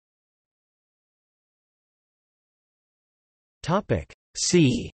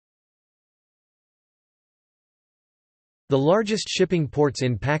 Sea. The largest shipping ports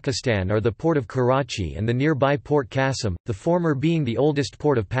in Pakistan are the Port of Karachi and the nearby Port Qasim, the former being the oldest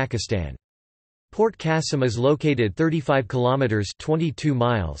port of Pakistan. Port Qasim is located 35 kilometers (22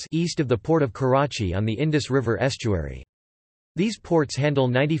 miles) east of the Port of Karachi on the Indus River estuary. These ports handle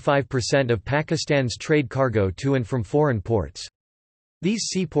 95% of Pakistan's trade cargo to and from foreign ports. These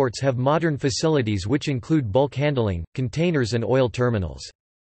seaports have modern facilities which include bulk handling, containers and oil terminals.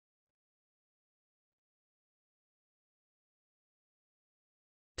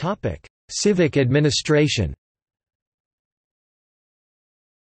 Civic administration.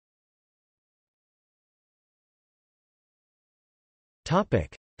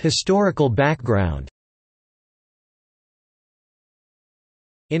 Historical background.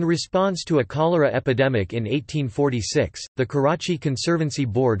 In response to a cholera epidemic in 1846, the Karachi Conservancy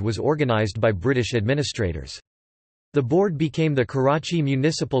Board was organized by British administrators. The board became the Karachi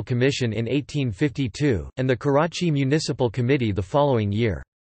Municipal Commission in 1852, and the Karachi Municipal Committee the following year.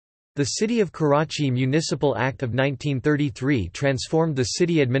 The City of Karachi Municipal Act of 1933 transformed the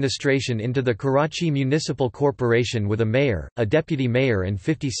city administration into the Karachi Municipal Corporation with a mayor, a deputy mayor and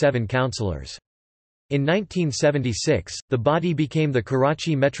 57 councillors. In 1976, the body became the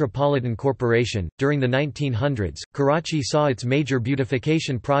Karachi Metropolitan Corporation. During the 1900s, Karachi saw its major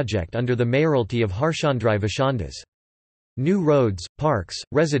beautification project under the mayoralty of Harshandrai Vashandas. New roads, parks,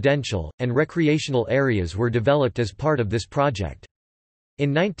 residential, and recreational areas were developed as part of this project. In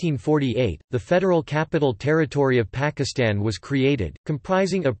 1948, the Federal Capital Territory of Pakistan was created,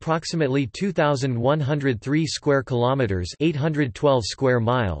 comprising approximately 2,103 square kilometers (812 square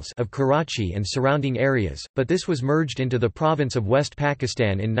miles) of Karachi and surrounding areas, but this was merged into the province of West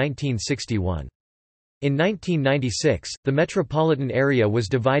Pakistan in 1961. In 1996, the metropolitan area was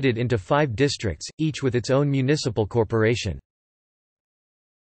divided into 5 districts, each with its own municipal corporation.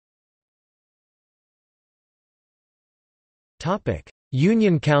 Topic: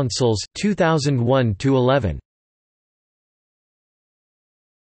 Union Councils 2001 to 11.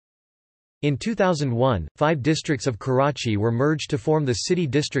 In 2001, 5 districts of Karachi were merged to form the City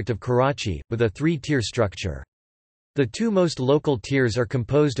District of Karachi, with a 3-tier structure. The 2 most local tiers are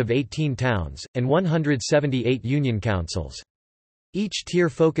composed of 18 towns, and 178 union councils. Each tier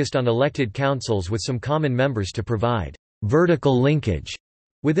focused on elected councils with some common members to provide vertical linkage.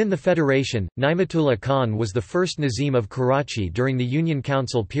 Within the federation, Ni'matullah Khan was the first Nazim of Karachi during the Union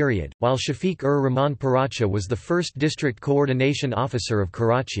Council period, while Shafiq-ur-Rahman Paracha was the first district coordination officer of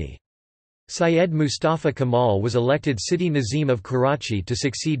Karachi. Syed Mustafa Kamal was elected City Nazim of Karachi to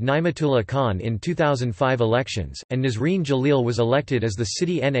succeed Ni'matullah Khan in 2005 elections, and Nazreen Jalil was elected as the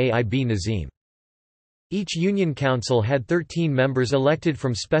City Naib Nazim. Each union council had 13 members elected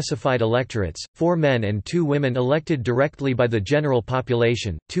from specified electorates, 4 men and 2 women elected directly by the general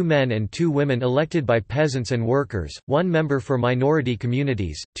population, 2 men and 2 women elected by peasants and workers, 1 member for minority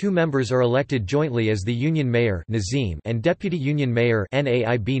communities, 2 members are elected jointly as the union mayor Nazim and deputy union mayor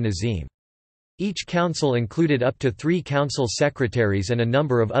Naib Nazim. Each council included up to 3 council secretaries and a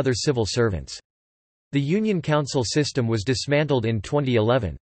number of other civil servants. The union council system was dismantled in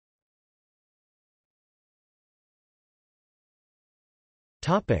 2011.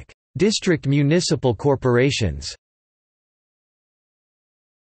 District municipal corporations.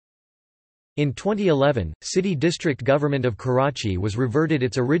 In 2011, City District Government of Karachi was reverted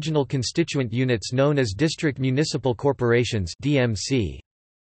its original constituent units known as District Municipal Corporations (DMC).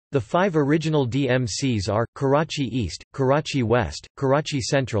 The 5 original DMCs are, Karachi East, Karachi West, Karachi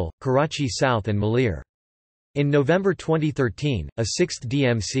Central, Karachi South and Malir. In November 2013, a 6th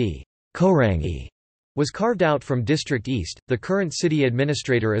DMC, Korangi, was carved out from District East. The current city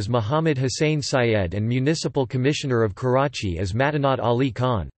administrator is Muhammad Hussain Syed and Municipal Commissioner of Karachi is Matanat Ali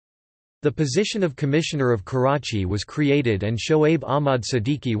Khan. The position of Commissioner of Karachi was created and Shoaib Ahmad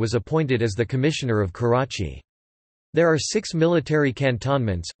Siddiqui was appointed as the Commissioner of Karachi. There are 6 military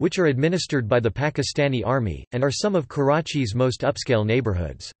cantonments, which are administered by the Pakistani Army, and are some of Karachi's most upscale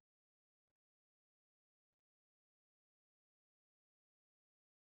neighborhoods.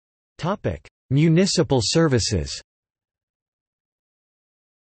 Municipal services.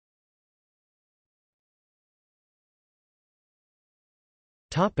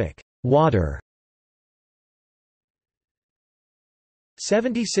 Water.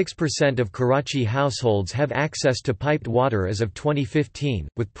 76% of Karachi households have access to piped water as of 2015,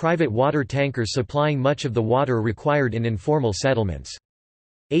 with private water tankers supplying much of the water required in informal settlements.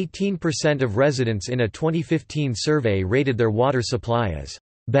 18% of residents in a 2015 survey rated their water supply as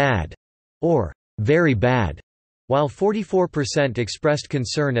bad or very bad, while 44% expressed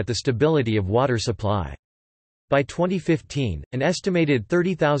concern at the stability of water supply. By 2015, an estimated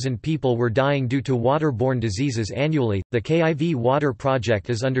 30,000 people were dying due to waterborne diseases annually. The KIV water project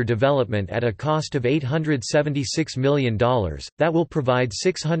is under development at a cost of $876 million, that will provide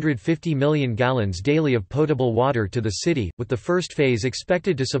 650 million gallons daily of potable water to the city, with the first phase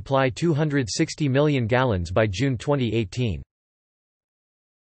expected to supply 260 million gallons by June 2018.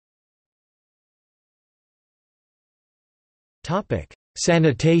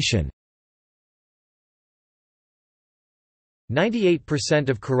 Sanitation. 98%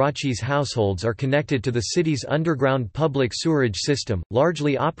 of Karachi's households are connected to the city's underground public sewerage system,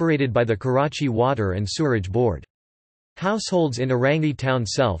 largely operated by the Karachi Water and Sewerage Board. Households in Orangi town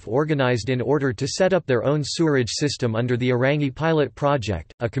self-organized in order to set up their own sewerage system under the Orangi Pilot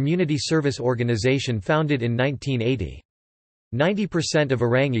Project, a community service organization founded in 1980. 90% of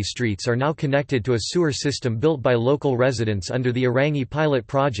Orangi streets are now connected to a sewer system built by local residents under the Orangi Pilot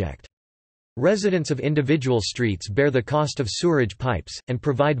Project. Residents of individual streets bear the cost of sewerage pipes, and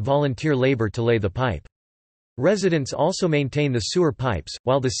provide volunteer labor to lay the pipe. Residents also maintain the sewer pipes,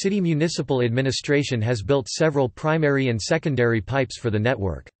 while the city municipal administration has built several primary and secondary pipes for the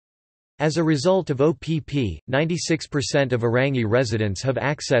network. As a result of OPP, 96% of Orangi residents have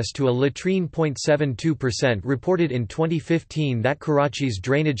access to a latrine. 0.72% reported in 2015 that Karachi's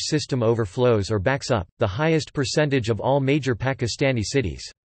drainage system overflows or backs up, the highest percentage of all major Pakistani cities.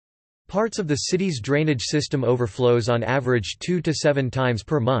 Parts of the city's drainage system overflows on average 2 to 7 times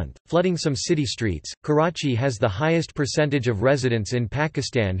per month, flooding some city streets. Karachi has the highest percentage of residents in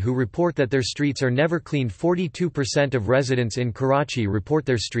Pakistan who report that their streets are never cleaned. 42% of residents in Karachi report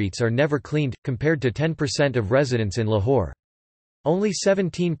their streets are never cleaned, compared to 10% of residents in Lahore. Only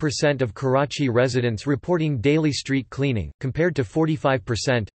 17% of Karachi residents reporting daily street cleaning, compared to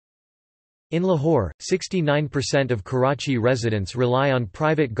 45%. In Lahore, 69% of Karachi residents rely on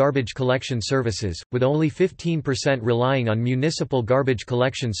private garbage collection services, with only 15% relying on municipal garbage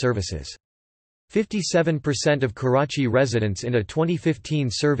collection services. 57% of Karachi residents in a 2015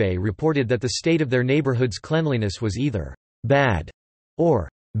 survey reported that the state of their neighborhood's cleanliness was either bad or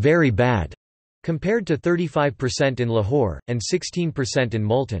very bad, compared to 35% in Lahore, and 16% in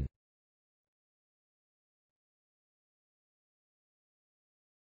Multan.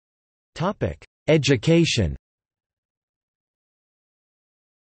 Education.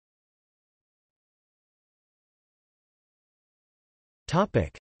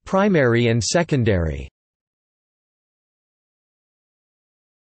 Primary and secondary.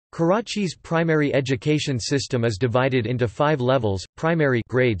 Karachi's primary education system is divided into 5 levels: primary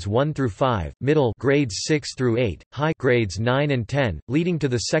grades 1 through 5, middle grades 6 through 8, high grades 9 and 10, leading to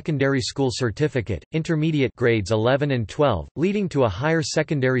the secondary school certificate, intermediate grades 11 and 12, leading to a higher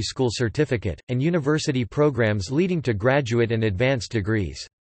secondary school certificate, and university programs leading to graduate and advanced degrees.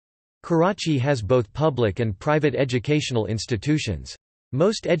 Karachi has both public and private educational institutions.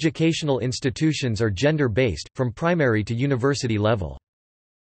 Most educational institutions are gender-based, from primary to university level.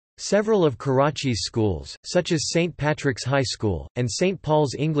 Several of Karachi's schools, such as St. Patrick's High School, and St.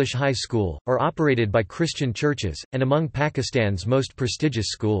 Paul's English High School, are operated by Christian churches, and among Pakistan's most prestigious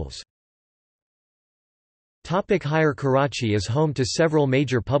schools. Higher Karachi is home to several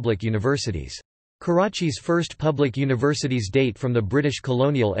major public universities. Karachi's first public universities date from the British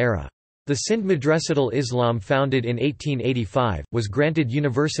colonial era. The Sindh Madrasatul Islam, founded in 1885, was granted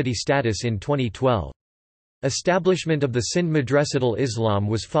university status in 2012. Establishment of the Sindh Madrasatul Islam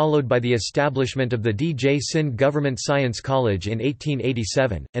was followed by the establishment of the D.J. Sindh Government Science College in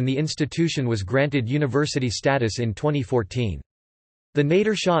 1887, and the institution was granted university status in 2014. The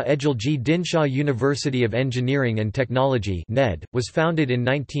Nader Shah Ejilji Dinshaw University of Engineering and Technology (NED) was founded in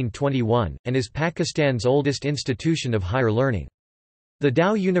 1921, and is Pakistan's oldest institution of higher learning. The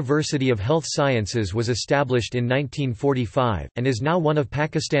Dow University of Health Sciences was established in 1945, and is now one of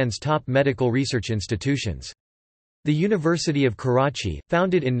Pakistan's top medical research institutions. The University of Karachi,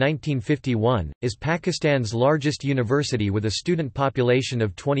 founded in 1951, is Pakistan's largest university with a student population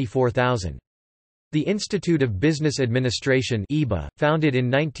of 24,000. The Institute of Business Administration (IBA), founded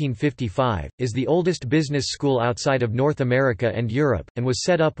in 1955, is the oldest business school outside of North America and Europe, and was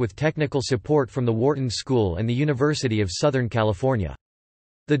set up with technical support from the Wharton School and the University of Southern California.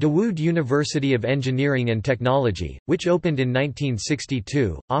 The Dawood University of Engineering and Technology, which opened in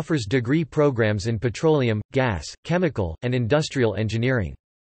 1962, offers degree programs in petroleum, gas, chemical, and industrial engineering.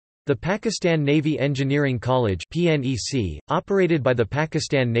 The Pakistan Navy Engineering College (PNEC), operated by the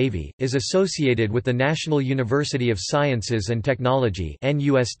Pakistan Navy, is associated with the National University of Sciences and Technology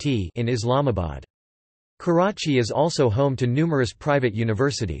 (NUST) in Islamabad. Karachi is also home to numerous private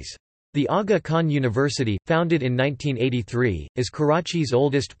universities. The Aga Khan University, founded in 1983, is Karachi's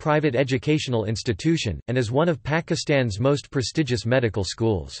oldest private educational institution, and is one of Pakistan's most prestigious medical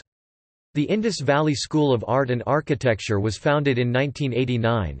schools. The Indus Valley School of Art and Architecture was founded in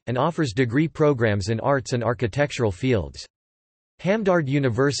 1989, and offers degree programs in arts and architectural fields. Hamdard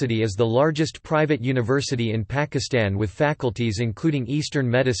University is the largest private university in Pakistan with faculties including Eastern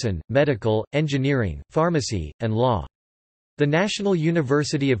medicine, medical, engineering, pharmacy, and law. The National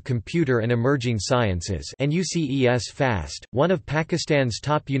University of Computer and Emerging Sciences (NUCES FAST), one of Pakistan's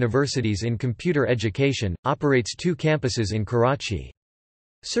top universities in computer education, operates 2 campuses in Karachi.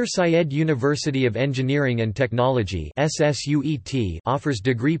 Sir Syed University of Engineering and Technology (SSUET) offers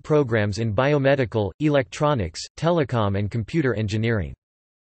degree programs in biomedical, electronics, telecom and computer engineering.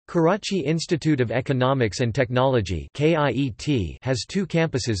 Karachi Institute of Economics and Technology (KIET) has 2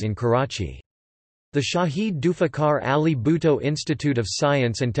 campuses in Karachi. The Shahid Zulfikar Ali Bhutto Institute of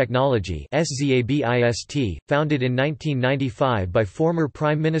Science and Technology (SZABIST), founded in 1995 by former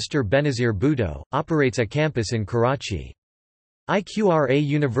Prime Minister Benazir Bhutto, operates a campus in Karachi. IQRA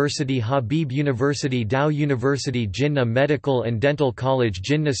University Habib University Dow University Jinnah Medical and Dental College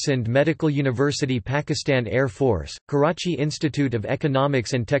Jinnah Sindh Medical University Pakistan Air Force, Karachi Institute of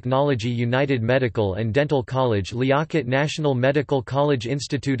Economics and Technology United Medical and Dental College Liaquat National Medical College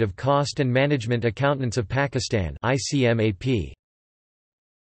Institute of Cost and Management Accountants of Pakistan ICMAP.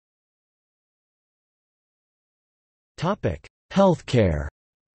 Healthcare.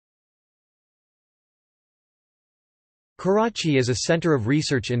 Karachi is a center of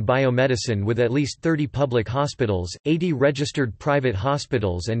research in biomedicine with at least 30 public hospitals, 80 registered private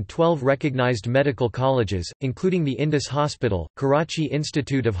hospitals and 12 recognized medical colleges, including the Indus Hospital, Karachi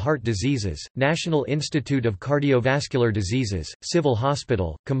Institute of Heart Diseases, National Institute of Cardiovascular Diseases, Civil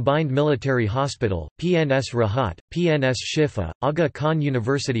Hospital, Combined Military Hospital, PNS Rahat, PNS Shifa, Aga Khan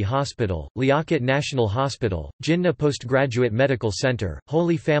University Hospital, Liaquat National Hospital, Jinnah Postgraduate Medical Center,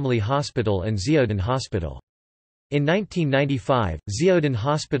 Holy Family Hospital and Ziauddin Hospital. In 1995, Ziauddin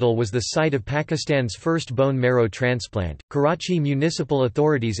Hospital was the site of Pakistan's first bone marrow transplant. Karachi municipal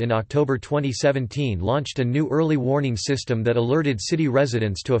authorities in October 2017 launched a new early warning system that alerted city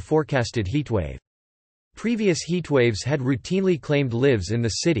residents to a forecasted heatwave. Previous heatwaves had routinely claimed lives in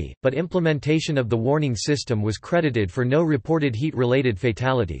the city, but implementation of the warning system was credited for no reported heat-related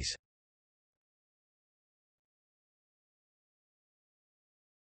fatalities.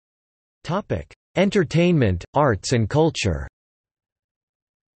 Entertainment, arts and culture.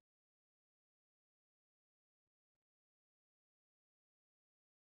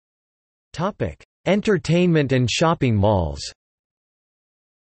 Entertainment and shopping malls.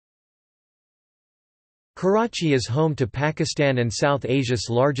 Karachi is home to Pakistan and South Asia's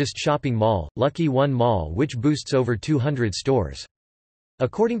largest shopping mall, Lucky One Mall, which boasts over 200 stores.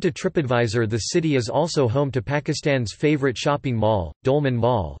 According to TripAdvisor, the city is also home to Pakistan's favorite shopping mall, Dolman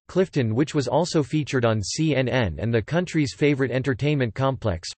Mall, Clifton, which was also featured on CNN, and the country's favorite entertainment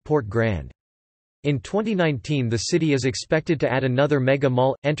complex, Port Grand. In 2019, the city is expected to add another mega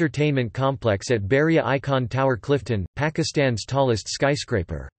mall entertainment complex at Beria Icon Tower Clifton, Pakistan's tallest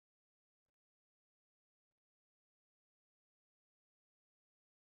skyscraper.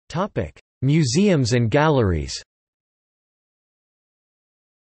 Museums and galleries.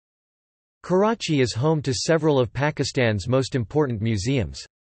 Karachi is home to several of Pakistan's most important museums.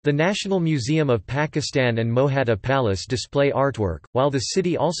 The National Museum of Pakistan and Mohatta Palace display artwork, while the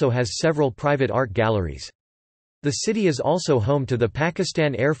city also has several private art galleries. The city is also home to the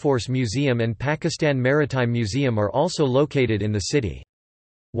Pakistan Air Force Museum, and Pakistan Maritime Museum are also located in the city.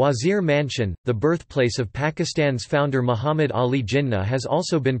 Wazir Mansion, the birthplace of Pakistan's founder Muhammad Ali Jinnah, has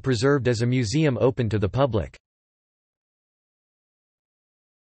also been preserved as a museum open to the public.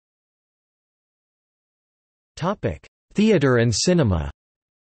 Theatre and cinema.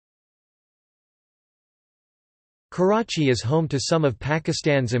 Karachi is home to some of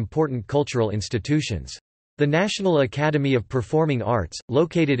Pakistan's important cultural institutions. The National Academy of Performing Arts,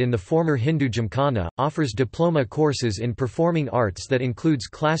 located in the former Hindu Gymkhana, offers diploma courses in performing arts that includes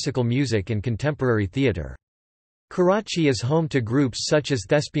classical music and contemporary theatre. Karachi is home to groups such as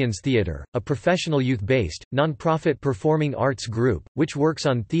Thespians Theatre, a professional youth-based, non-profit performing arts group, which works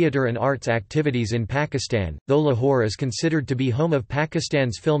on theatre and arts activities in Pakistan. Though Lahore is considered to be home of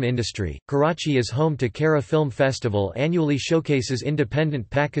Pakistan's film industry, Karachi is home to Kara Film Festival, annually showcases independent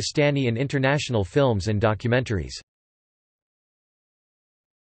Pakistani and international films and documentaries.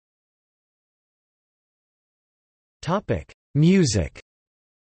 Music.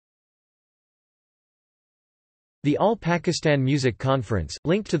 The All-Pakistan Music Conference,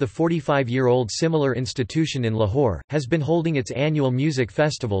 linked to the 45-year-old similar institution in Lahore, has been holding its annual music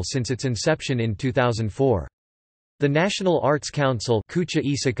festival since its inception in 2004. The National Arts Council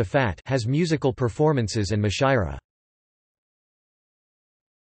has musical performances and mushaira.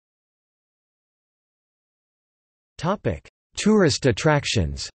 Tourist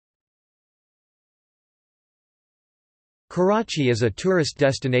attractions. Karachi is a tourist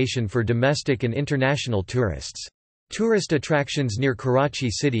destination for domestic and international tourists. Tourist attractions near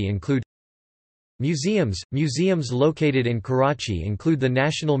Karachi city include museums. Museums located in Karachi include the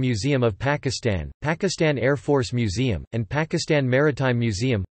National Museum of Pakistan, Pakistan Air Force Museum, and Pakistan Maritime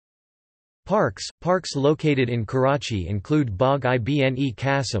Museum. Parks. Parks located in Karachi include Bagh-i-Ibn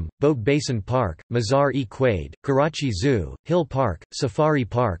Qasim, Boat Basin Park, Mazar-e-Quaid, Karachi Zoo, Hill Park, Safari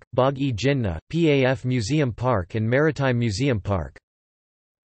Park, Bagh-e-Jinnah, PAF Museum Park and Maritime Museum Park.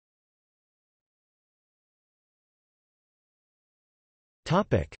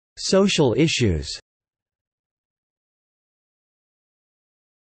 Social issues.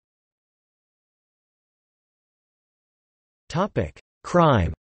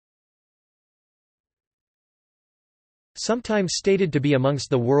 Crime. Sometimes stated to be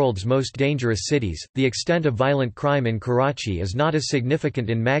amongst the world's most dangerous cities, the extent of violent crime in Karachi is not as significant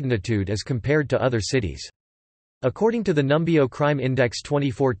in magnitude as compared to other cities. According to the Numbeo Crime Index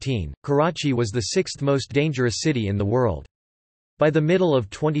 2014, Karachi was the sixth most dangerous city in the world. By the middle of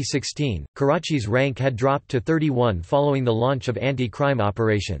 2016, Karachi's rank had dropped to 31 following the launch of anti-crime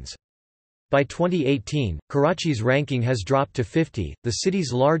operations. By 2018, Karachi's ranking has dropped to 50. The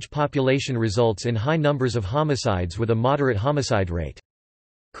city's large population results in high numbers of homicides with a moderate homicide rate.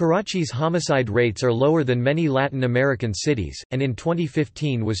 Karachi's homicide rates are lower than many Latin American cities, and in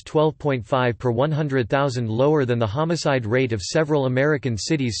 2015 was 12.5 per 100,000, lower than the homicide rate of several American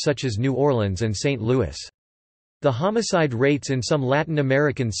cities such as New Orleans and St. Louis. The homicide rates in some Latin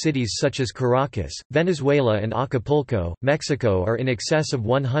American cities such as Caracas, Venezuela and Acapulco, Mexico are in excess of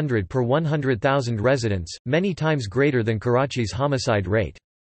 100 per 100,000 residents, many times greater than Karachi's homicide rate.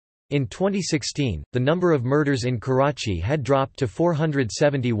 In 2016, the number of murders in Karachi had dropped to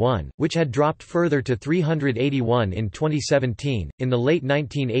 471, which had dropped further to 381 in 2017. In the late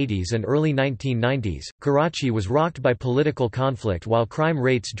 1980s and early 1990s, Karachi was rocked by political conflict while crime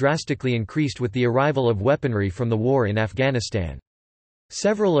rates drastically increased with the arrival of weaponry from the war in Afghanistan.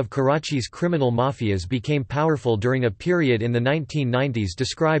 Several of Karachi's criminal mafias became powerful during a period in the 1990s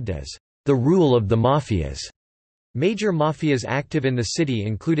described as the rule of the mafias. Major mafias active in the city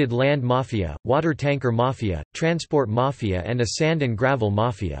included land mafia, water tanker mafia, transport mafia and a sand and gravel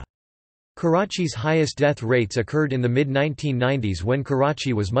mafia. Karachi's highest death rates occurred in the mid-1990s when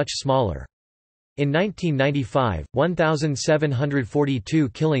Karachi was much smaller. In 1995, 1,742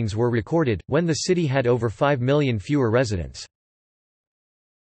 killings were recorded, when the city had over 5 million fewer residents.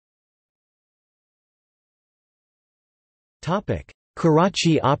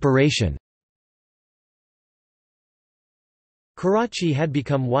 Karachi operation. Karachi had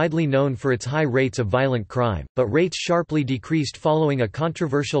become widely known for its high rates of violent crime, but rates sharply decreased following a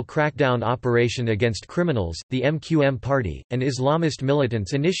controversial crackdown operation against criminals, the MQM Party, and Islamist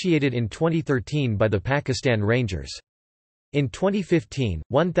militants initiated in 2013 by the Pakistan Rangers. In 2015,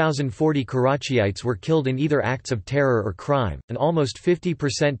 1,040 Karachiites were killed in either acts of terror or crime, an almost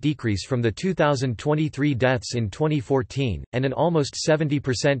 50% decrease from the 2,023 deaths in 2014, and an almost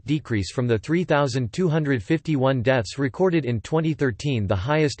 70% decrease from the 3,251 deaths recorded in 2013, the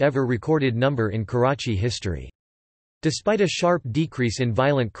highest ever recorded number in Karachi history. Despite a sharp decrease in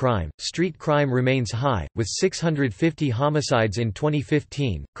violent crime, street crime remains high, with 650 homicides in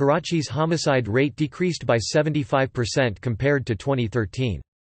 2015. Karachi's homicide rate decreased by 75% compared to 2013.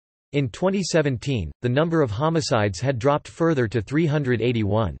 In 2017, the number of homicides had dropped further to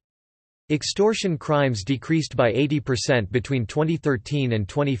 381. Extortion crimes decreased by 80% between 2013 and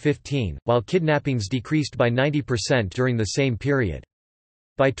 2015, while kidnappings decreased by 90% during the same period.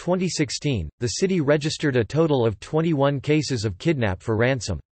 By 2016, the city registered a total of 21 cases of kidnap for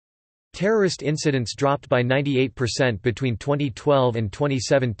ransom. Terrorist incidents dropped by 98% between 2012 and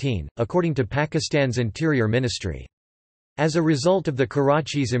 2017, according to Pakistan's Interior Ministry. As a result of the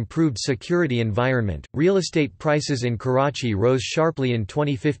Karachi's improved security environment, real estate prices in Karachi rose sharply in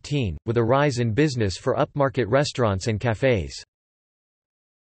 2015, with a rise in business for upmarket restaurants and cafes.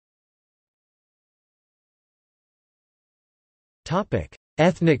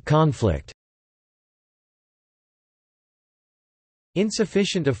 Ethnic conflict.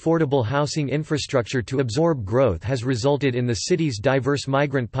 Insufficient affordable housing infrastructure to absorb growth has resulted in the city's diverse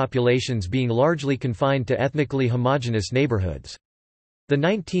migrant populations being largely confined to ethnically homogeneous neighborhoods. The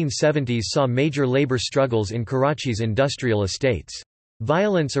 1970s saw major labor struggles in Karachi's industrial estates.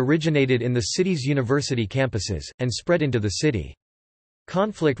 Violence originated in the city's university campuses, and spread into the city.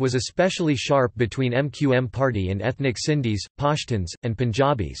 Conflict was especially sharp between MQM party and ethnic Sindhis, Pashtuns, and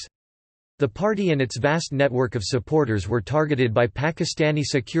Punjabis. The party and its vast network of supporters were targeted by Pakistani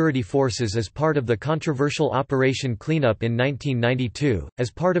security forces as part of the controversial Operation Cleanup in 1992,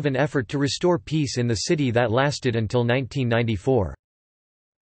 as part of an effort to restore peace in the city that lasted until 1994.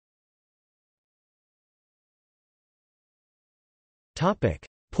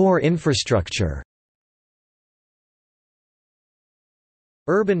 Poor infrastructure.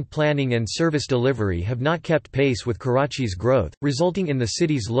 Urban planning and service delivery have not kept pace with Karachi's growth, resulting in the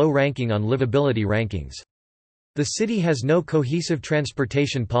city's low ranking on livability rankings. The city has no cohesive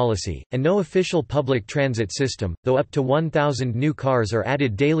transportation policy, and no official public transit system, though up to 1,000 new cars are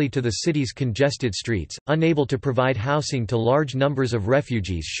added daily to the city's congested streets. Unable to provide housing to large numbers of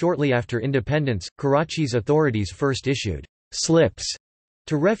refugees shortly after independence, Karachi's authorities first issued slips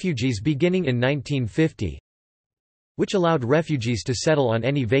to refugees beginning in 1950. Which allowed refugees to settle on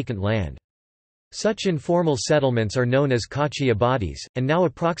any vacant land. Such informal settlements are known as Kachi Abadis, and now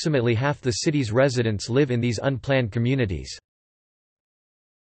approximately half the city's residents live in these unplanned communities.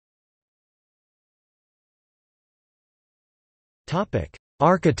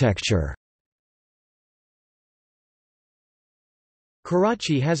 Architecture.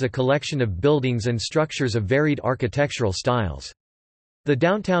 Karachi has a collection of buildings and structures of varied architectural styles. The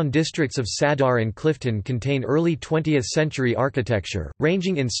downtown districts of Sadar and Clifton contain early 20th-century architecture,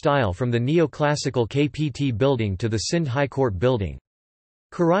 ranging in style from the neoclassical KPT building to the Sindh High Court building.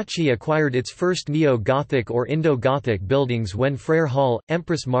 Karachi acquired its first Neo-Gothic or Indo-Gothic buildings when Frere Hall,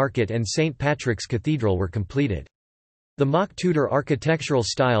 Empress Market and St. Patrick's Cathedral were completed. The mock Tudor architectural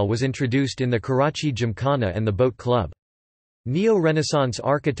style was introduced in the Karachi Gymkhana and the Boat Club. Neo-Renaissance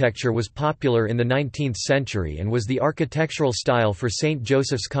architecture was popular in the 19th century and was the architectural style for St.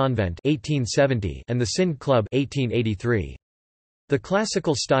 Joseph's Convent 1870 and the Sindh Club 1883. The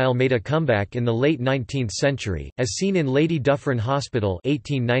classical style made a comeback in the late 19th century, as seen in Lady Dufferin Hospital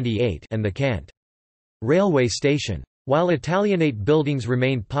 1898 and the Kant Railway Station. While Italianate buildings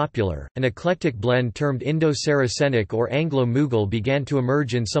remained popular, an eclectic blend termed Indo-Saracenic or Anglo-Mughal began to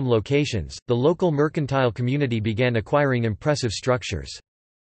emerge in some locations. The local mercantile community began acquiring impressive structures.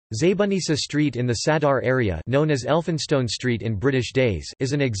 Zaybunisa Street in the Sadar area, known as Elphinstone Street in British days,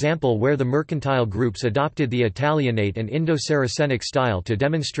 is an example where the mercantile groups adopted the Italianate and Indo-Saracenic style to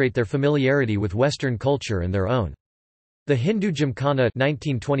demonstrate their familiarity with Western culture and their own. The Hindu Gymkhana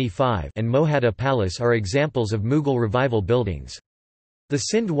 1925 and Mohada Palace are examples of Mughal revival buildings. The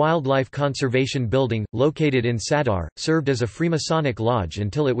Sindh Wildlife Conservation Building, located in Sadar, served as a Freemasonic lodge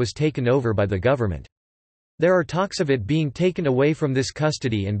until it was taken over by the government. There are talks of it being taken away from this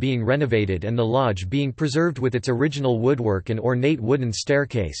custody and being renovated, and the lodge being preserved with its original woodwork and ornate wooden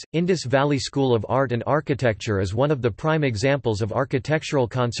staircase. Indus Valley School of Art and Architecture is one of the prime examples of architectural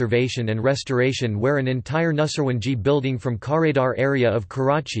conservation and restoration, where an entire Nusarwanji building from Karedar area of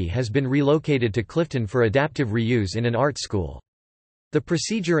Karachi has been relocated to Clifton for adaptive reuse in an art school. The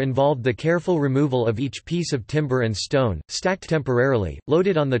procedure involved the careful removal of each piece of timber and stone, stacked temporarily,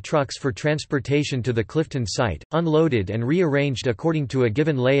 loaded on the trucks for transportation to the Clifton site, unloaded and rearranged according to a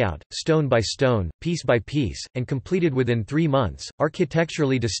given layout, stone by stone, piece by piece, and completed within 3 months.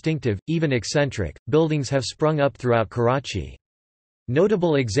 Architecturally distinctive, even eccentric, buildings have sprung up throughout Karachi.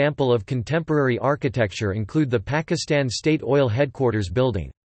 Notable example of contemporary architecture include the Pakistan State Oil Headquarters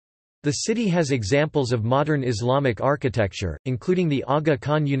building. The city has examples of modern Islamic architecture, including the Aga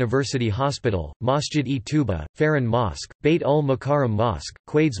Khan University Hospital, Masjid-e-Tuba, Farran Mosque, Bait-ul-Mukarram Mosque,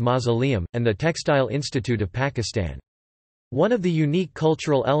 Quaid's Mausoleum, and the Textile Institute of Pakistan. One of the unique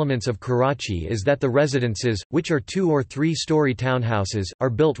cultural elements of Karachi is that the residences, which are 2- or 3-story townhouses, are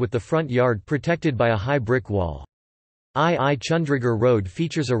built with the front yard protected by a high brick wall. I Chundrigar Road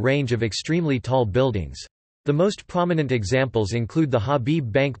features a range of extremely tall buildings. The most prominent examples include the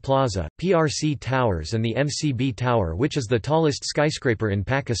Habib Bank Plaza, PRC Towers and the MCB Tower, which is the tallest skyscraper in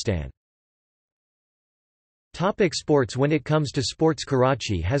Pakistan. Sports. When it comes to sports,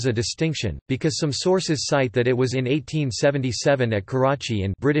 Karachi has a distinction, because some sources cite that it was in 1877 at Karachi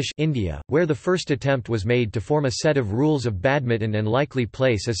in British India, where the first attempt was made to form a set of rules of badminton, and likely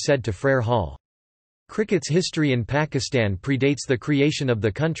place is said to Frere Hall. Cricket's history in Pakistan predates the creation of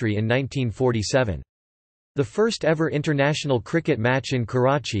the country in 1947. The first ever international cricket match in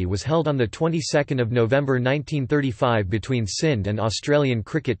Karachi was held on the 22nd of November 1935 between Sindh and Australian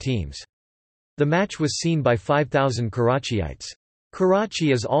cricket teams. The match was seen by 5,000 Karachiites.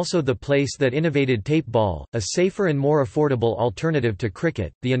 Karachi is also the place that innovated tape ball, a safer and more affordable alternative to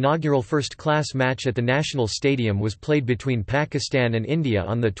cricket. The inaugural first-class match at the National Stadium was played between Pakistan and India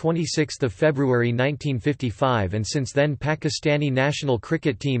on the 26th of February 1955, and since then Pakistani national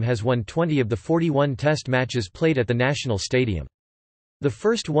cricket team has won 20 of the 41 test matches played at the National Stadium. The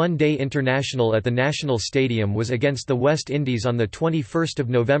first one-day international at the National Stadium was against the West Indies on the 21st of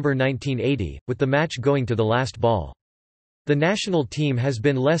November 1980, with the match going to the last ball. The national team has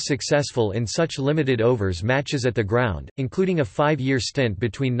been less successful in such limited overs matches at the ground, including a 5-year stint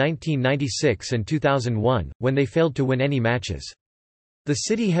between 1996 and 2001, when they failed to win any matches. The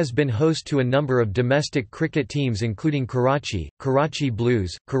city has been host to a number of domestic cricket teams including Karachi, Karachi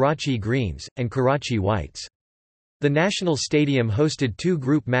Blues, Karachi Greens, and Karachi Whites. The National Stadium hosted 2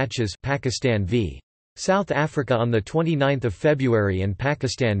 group matches, Pakistan v. South Africa on 29 February and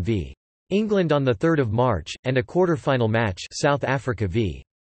Pakistan v. England on 3 March, and a quarter-final match, South Africa v.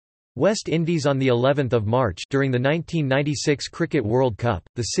 West Indies on the 11th of March. During the 1996 Cricket World Cup,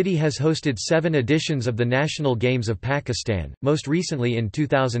 the city has hosted 7 editions of the National Games of Pakistan, most recently in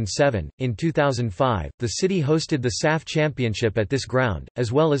 2007. In 2005, the city hosted the SAF Championship at this ground,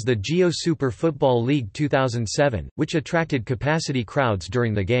 as well as the Jio Super Football League 2007, which attracted capacity crowds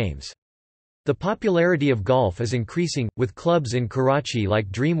during the games. The popularity of golf is increasing, with clubs in Karachi like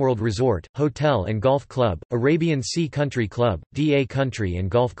Dreamworld Resort, Hotel and Golf Club, Arabian Sea Country Club, DA Country and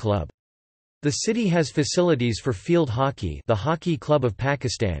Golf Club. The city has facilities for field hockey, the Hockey Club of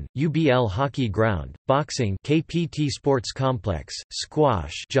Pakistan, UBL Hockey Ground, boxing, KPT Sports Complex,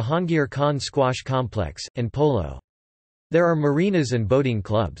 squash, Jahangir Khan Squash Complex, and polo. There are marinas and boating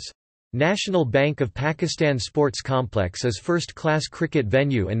clubs. National Bank of Pakistan Sports Complex is first-class cricket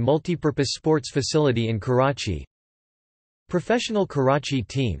venue and multipurpose sports facility in Karachi. Professional Karachi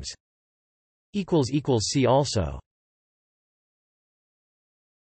teams. See also